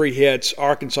just 3 hits.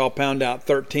 Arkansas pound out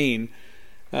 13.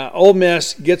 Ole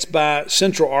Miss gets by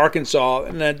Central Arkansas,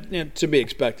 and that, to be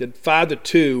expected,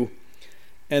 5-2,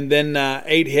 and then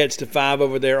 8 hits to 5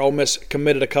 over there. Ole Miss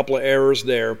committed a couple of errors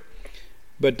there,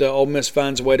 but Ole Miss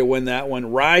finds a way to win that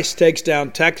one. Rice takes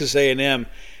down Texas A&M.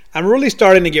 I'm really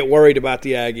starting to get worried about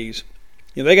the Aggies.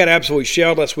 They got absolutely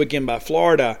shelled last weekend by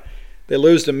Florida. They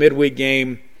lose the midweek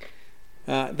game.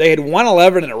 They had won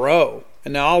 11 in a row,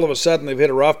 and now all of a sudden they've hit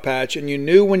a rough patch. And you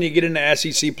knew when you get into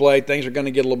SEC play, things are going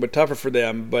to get a little bit tougher for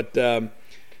them. But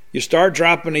you start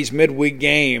dropping these midweek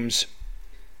games.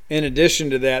 In addition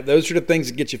to that, those are the things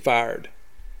that get you fired.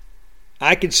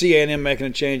 I could see A&M making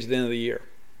a change at the end of the year.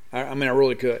 I mean, I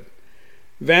really could.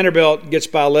 Vanderbilt gets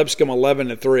by Lipscomb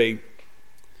 11-3.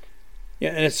 Yeah,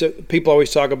 and it's people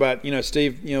always talk about,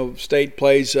 Steve, State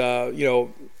plays,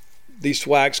 these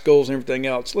SWAC schools and everything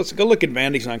else. Let's go look at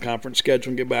Vandy's non-conference schedule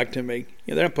and get back to me.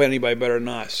 They're not playing anybody better than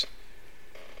us.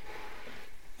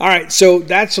 All right, so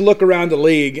that's a look around the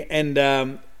league.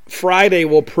 And Friday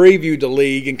we'll preview the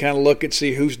league and kind of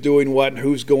see who's doing what and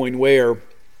who's going where.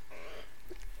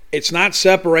 It's not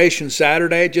separation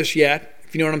Saturday just yet,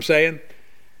 if you know what I'm saying.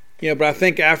 But I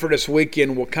think after this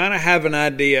weekend we'll kind of have an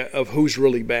idea of who's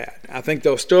really bad. I think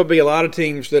there'll still be a lot of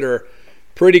teams that are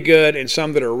pretty good and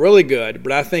some that are really good.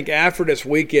 But I think after this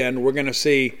weekend, we're going to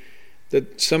see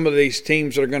that some of these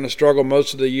teams that are going to struggle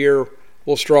most of the year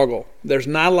will struggle. There's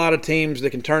not a lot of teams that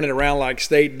can turn it around like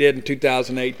State did in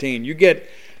 2018. You get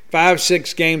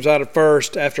 5-6 games out of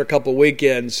first after a couple of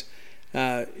weekends,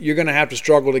 you're going to have to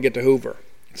struggle to get to Hoover.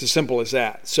 It's as simple as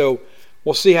that. So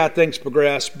we'll see how things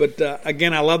progress. But,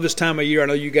 again, I love this time of year. I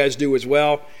know you guys do as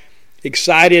well.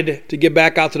 Excited to get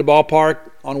back out to the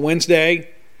ballpark on Wednesday.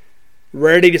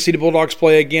 Ready to see the Bulldogs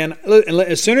play again.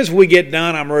 As soon as we get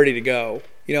done, I'm ready to go.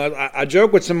 I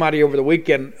joked with somebody over the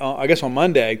weekend, I guess on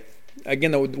Monday.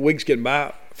 Again, the week's getting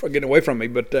away from me.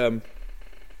 But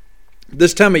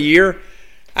this time of year,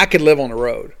 I could live on the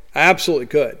road. I absolutely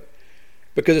could.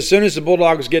 Because as soon as the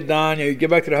Bulldogs get done, you get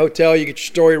back to the hotel, you get your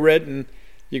story written,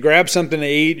 you grab something to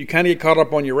eat, you kind of get caught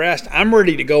up on your rest. I'm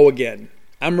ready to go again.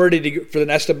 I'm ready to go.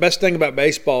 That's the best thing about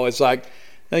baseball. It's like,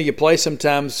 you play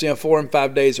sometimes 4 and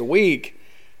 5 days a week,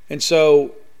 and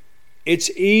so it's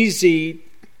easy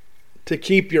to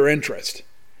keep your interest.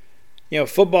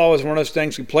 Football is one of those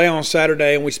things we play on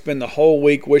Saturday and we spend the whole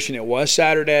week wishing it was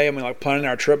Saturday. Like planning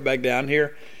our trip back down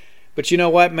here. But you know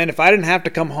what, man? If I didn't have to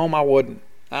come home, I wouldn't.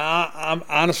 I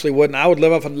honestly wouldn't. I would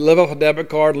live off a debit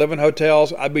card, live in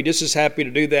hotels. I'd be just as happy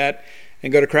to do that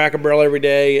and go to Cracker Barrel every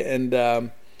day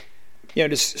and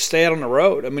just stay out on the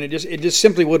road. It just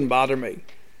simply wouldn't bother me.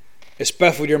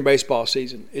 Especially during baseball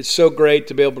season. It's so great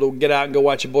to be able to get out and go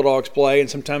watch the Bulldogs play, and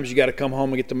sometimes you got to come home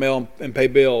and get the mail and pay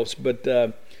bills. But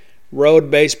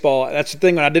road baseball, that's the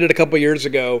thing. When I did it a couple of years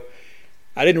ago,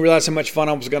 I didn't realize how much fun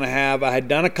I was going to have. I had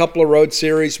done a couple of road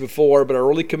series before, but I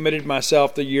really committed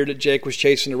myself the year that Jake was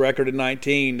chasing the record at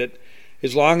 19, that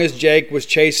as long as Jake was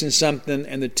chasing something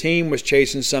and the team was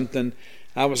chasing something,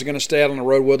 I was going to stay out on the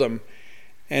road with him.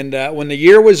 And when the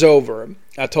year was over,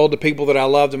 I told the people that I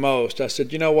loved the most, I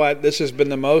said, you know what, this has been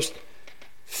the most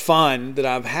fun that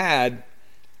I've had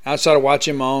outside of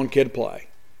watching my own kid play.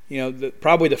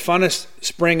 Probably the funnest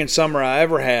spring and summer I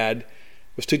ever had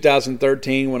was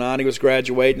 2013 when Ani was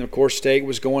graduating. Of course, State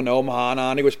was going to Omaha, and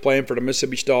Ani was playing for the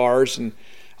Mississippi Stars and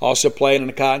also playing in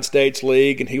the Cotton States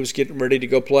League, and he was getting ready to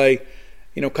go play,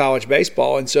 college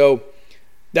baseball. And so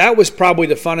that was probably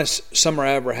the funnest summer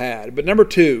I ever had. But number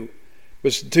 2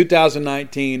 was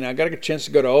 2019. I got a chance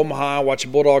to go to Omaha, watch the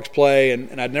Bulldogs play,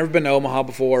 and I'd never been to Omaha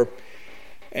before.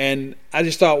 And I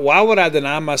just thought, why would I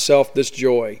deny myself this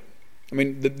joy I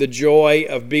mean, the joy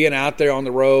of being out there on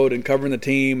the road and covering the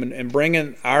team and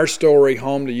bringing our story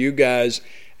home to you guys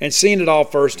and seeing it all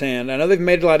firsthand. I know they've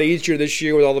made it a lot easier this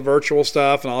year with all the virtual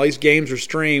stuff and all these games are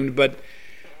streamed, but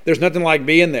there's nothing like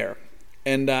being there.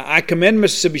 And I commend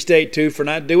Mississippi State, too, for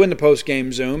not doing the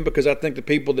post-game Zoom, because I think the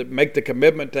people that make the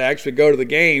commitment to actually go to the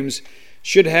games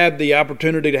should have the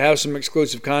opportunity to have some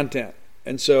exclusive content.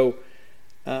 And so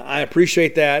I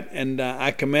appreciate that, and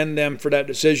I commend them for that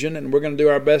decision, and we're going to do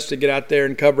our best to get out there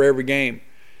and cover every game.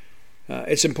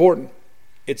 It's important.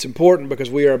 It's important because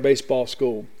we are a baseball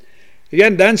school. If you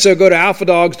haven't done so, go to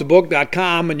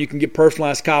alphadogsthebook.com, and you can get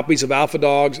personalized copies of Alpha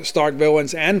Dogs, Stark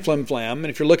Villains, and Flim Flam. And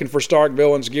if you're looking for Stark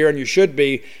Villains gear, and you should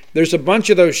be, there's a bunch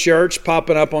of those shirts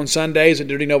popping up on Sundays at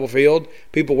Duty Noble Field,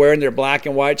 people wearing their black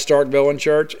and white Stark Villain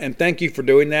shirts, and thank you for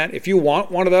doing that. If you want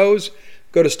one of those,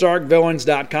 go to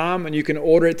starkvillains.com, and you can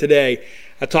order it today.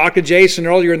 I talked to Jason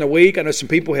earlier in the week. I know some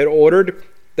people had ordered.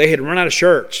 They had run out of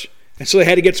shirts, and so they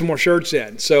had to get some more shirts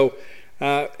in. So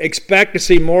expect to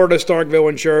see more of the Stark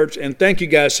Villain shirts, and thank you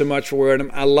guys so much for wearing them.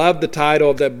 I love the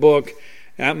title of that book.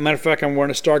 Matter of fact, I'm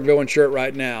wearing a Stark Villain shirt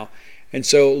right now. And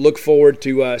so look forward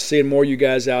to seeing more of you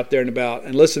guys out there and about.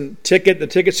 And listen, the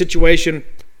ticket situation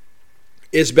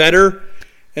is better.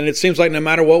 And it seems like no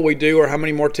matter what we do or how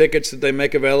many more tickets that they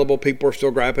make available, people are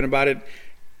still griping about it.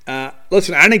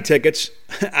 Listen, I need tickets.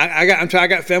 I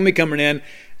got family coming in,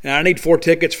 and I need 4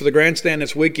 tickets for the grandstand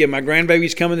this weekend. My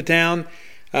grandbaby's coming to town.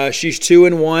 She's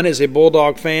 2-1 as a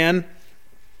Bulldog fan.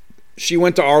 She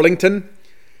went to Arlington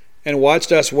and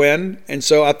watched us win, and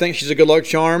so I think she's a good luck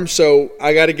charm. So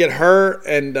I got to get her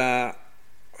and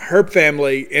her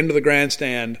family into the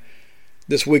grandstand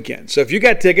this weekend. So if you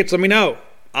got tickets, let me know.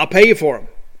 I'll pay you for them.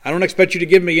 I don't expect you to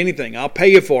give me anything. I'll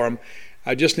pay you for them.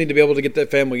 I just need to be able to get that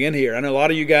family in here. I know a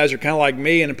lot of you guys are kind of like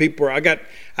me, and people are,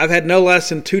 I've had no less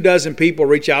than 24 people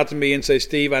reach out to me and say,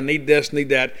 Steve, I need this, need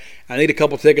that. I need a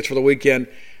couple tickets for the weekend.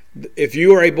 If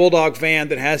you are a Bulldog fan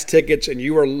that has tickets and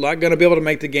you are not going to be able to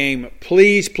make the game,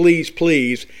 please, please,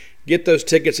 please get those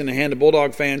tickets in the hand of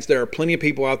Bulldog fans. There are plenty of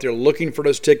people out there looking for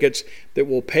those tickets that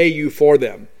will pay you for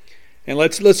them. And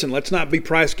let's not be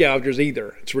price gougers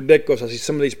either. It's ridiculous. I see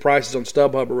some of these prices on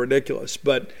StubHub are ridiculous.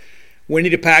 But we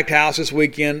need a packed house this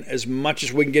weekend as much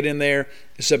as we can get in there.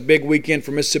 It's a big weekend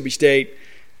for Mississippi State.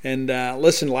 And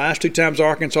listen, the last 2 times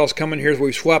Arkansas has come in here,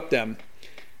 we've swept them.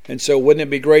 And so wouldn't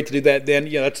it be great to do that then?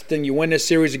 Yeah, that's the thing. You win this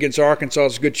series against Arkansas,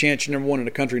 it's a good chance you're number 1 in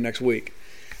the country next week.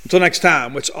 Until next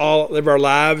time, let's all live our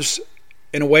lives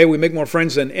in a way we make more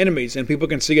friends than enemies, and people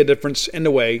can see a difference in the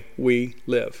way we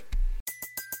live.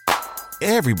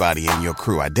 Everybody in your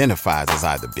crew identifies as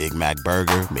either Big Mac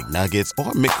Burger, McNuggets,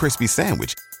 or McCrispy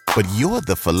Sandwich. But you're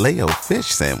the Filet-O-Fish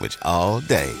Sandwich all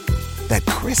day. That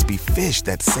crispy fish,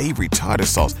 that savory tartar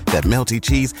sauce, that melty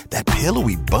cheese, that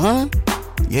pillowy bun.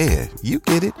 Yeah, you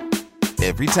get it.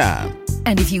 Every time.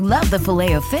 And if you love the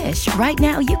Filet-O-Fish, right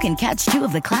now you can catch 2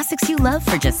 of the classics you love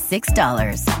for just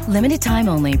 $6. Limited time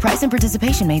only. Price and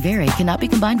participation may vary. Cannot be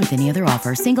combined with any other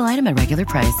offer. Single item at regular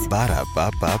price.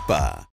 Ba-da-ba-ba-ba.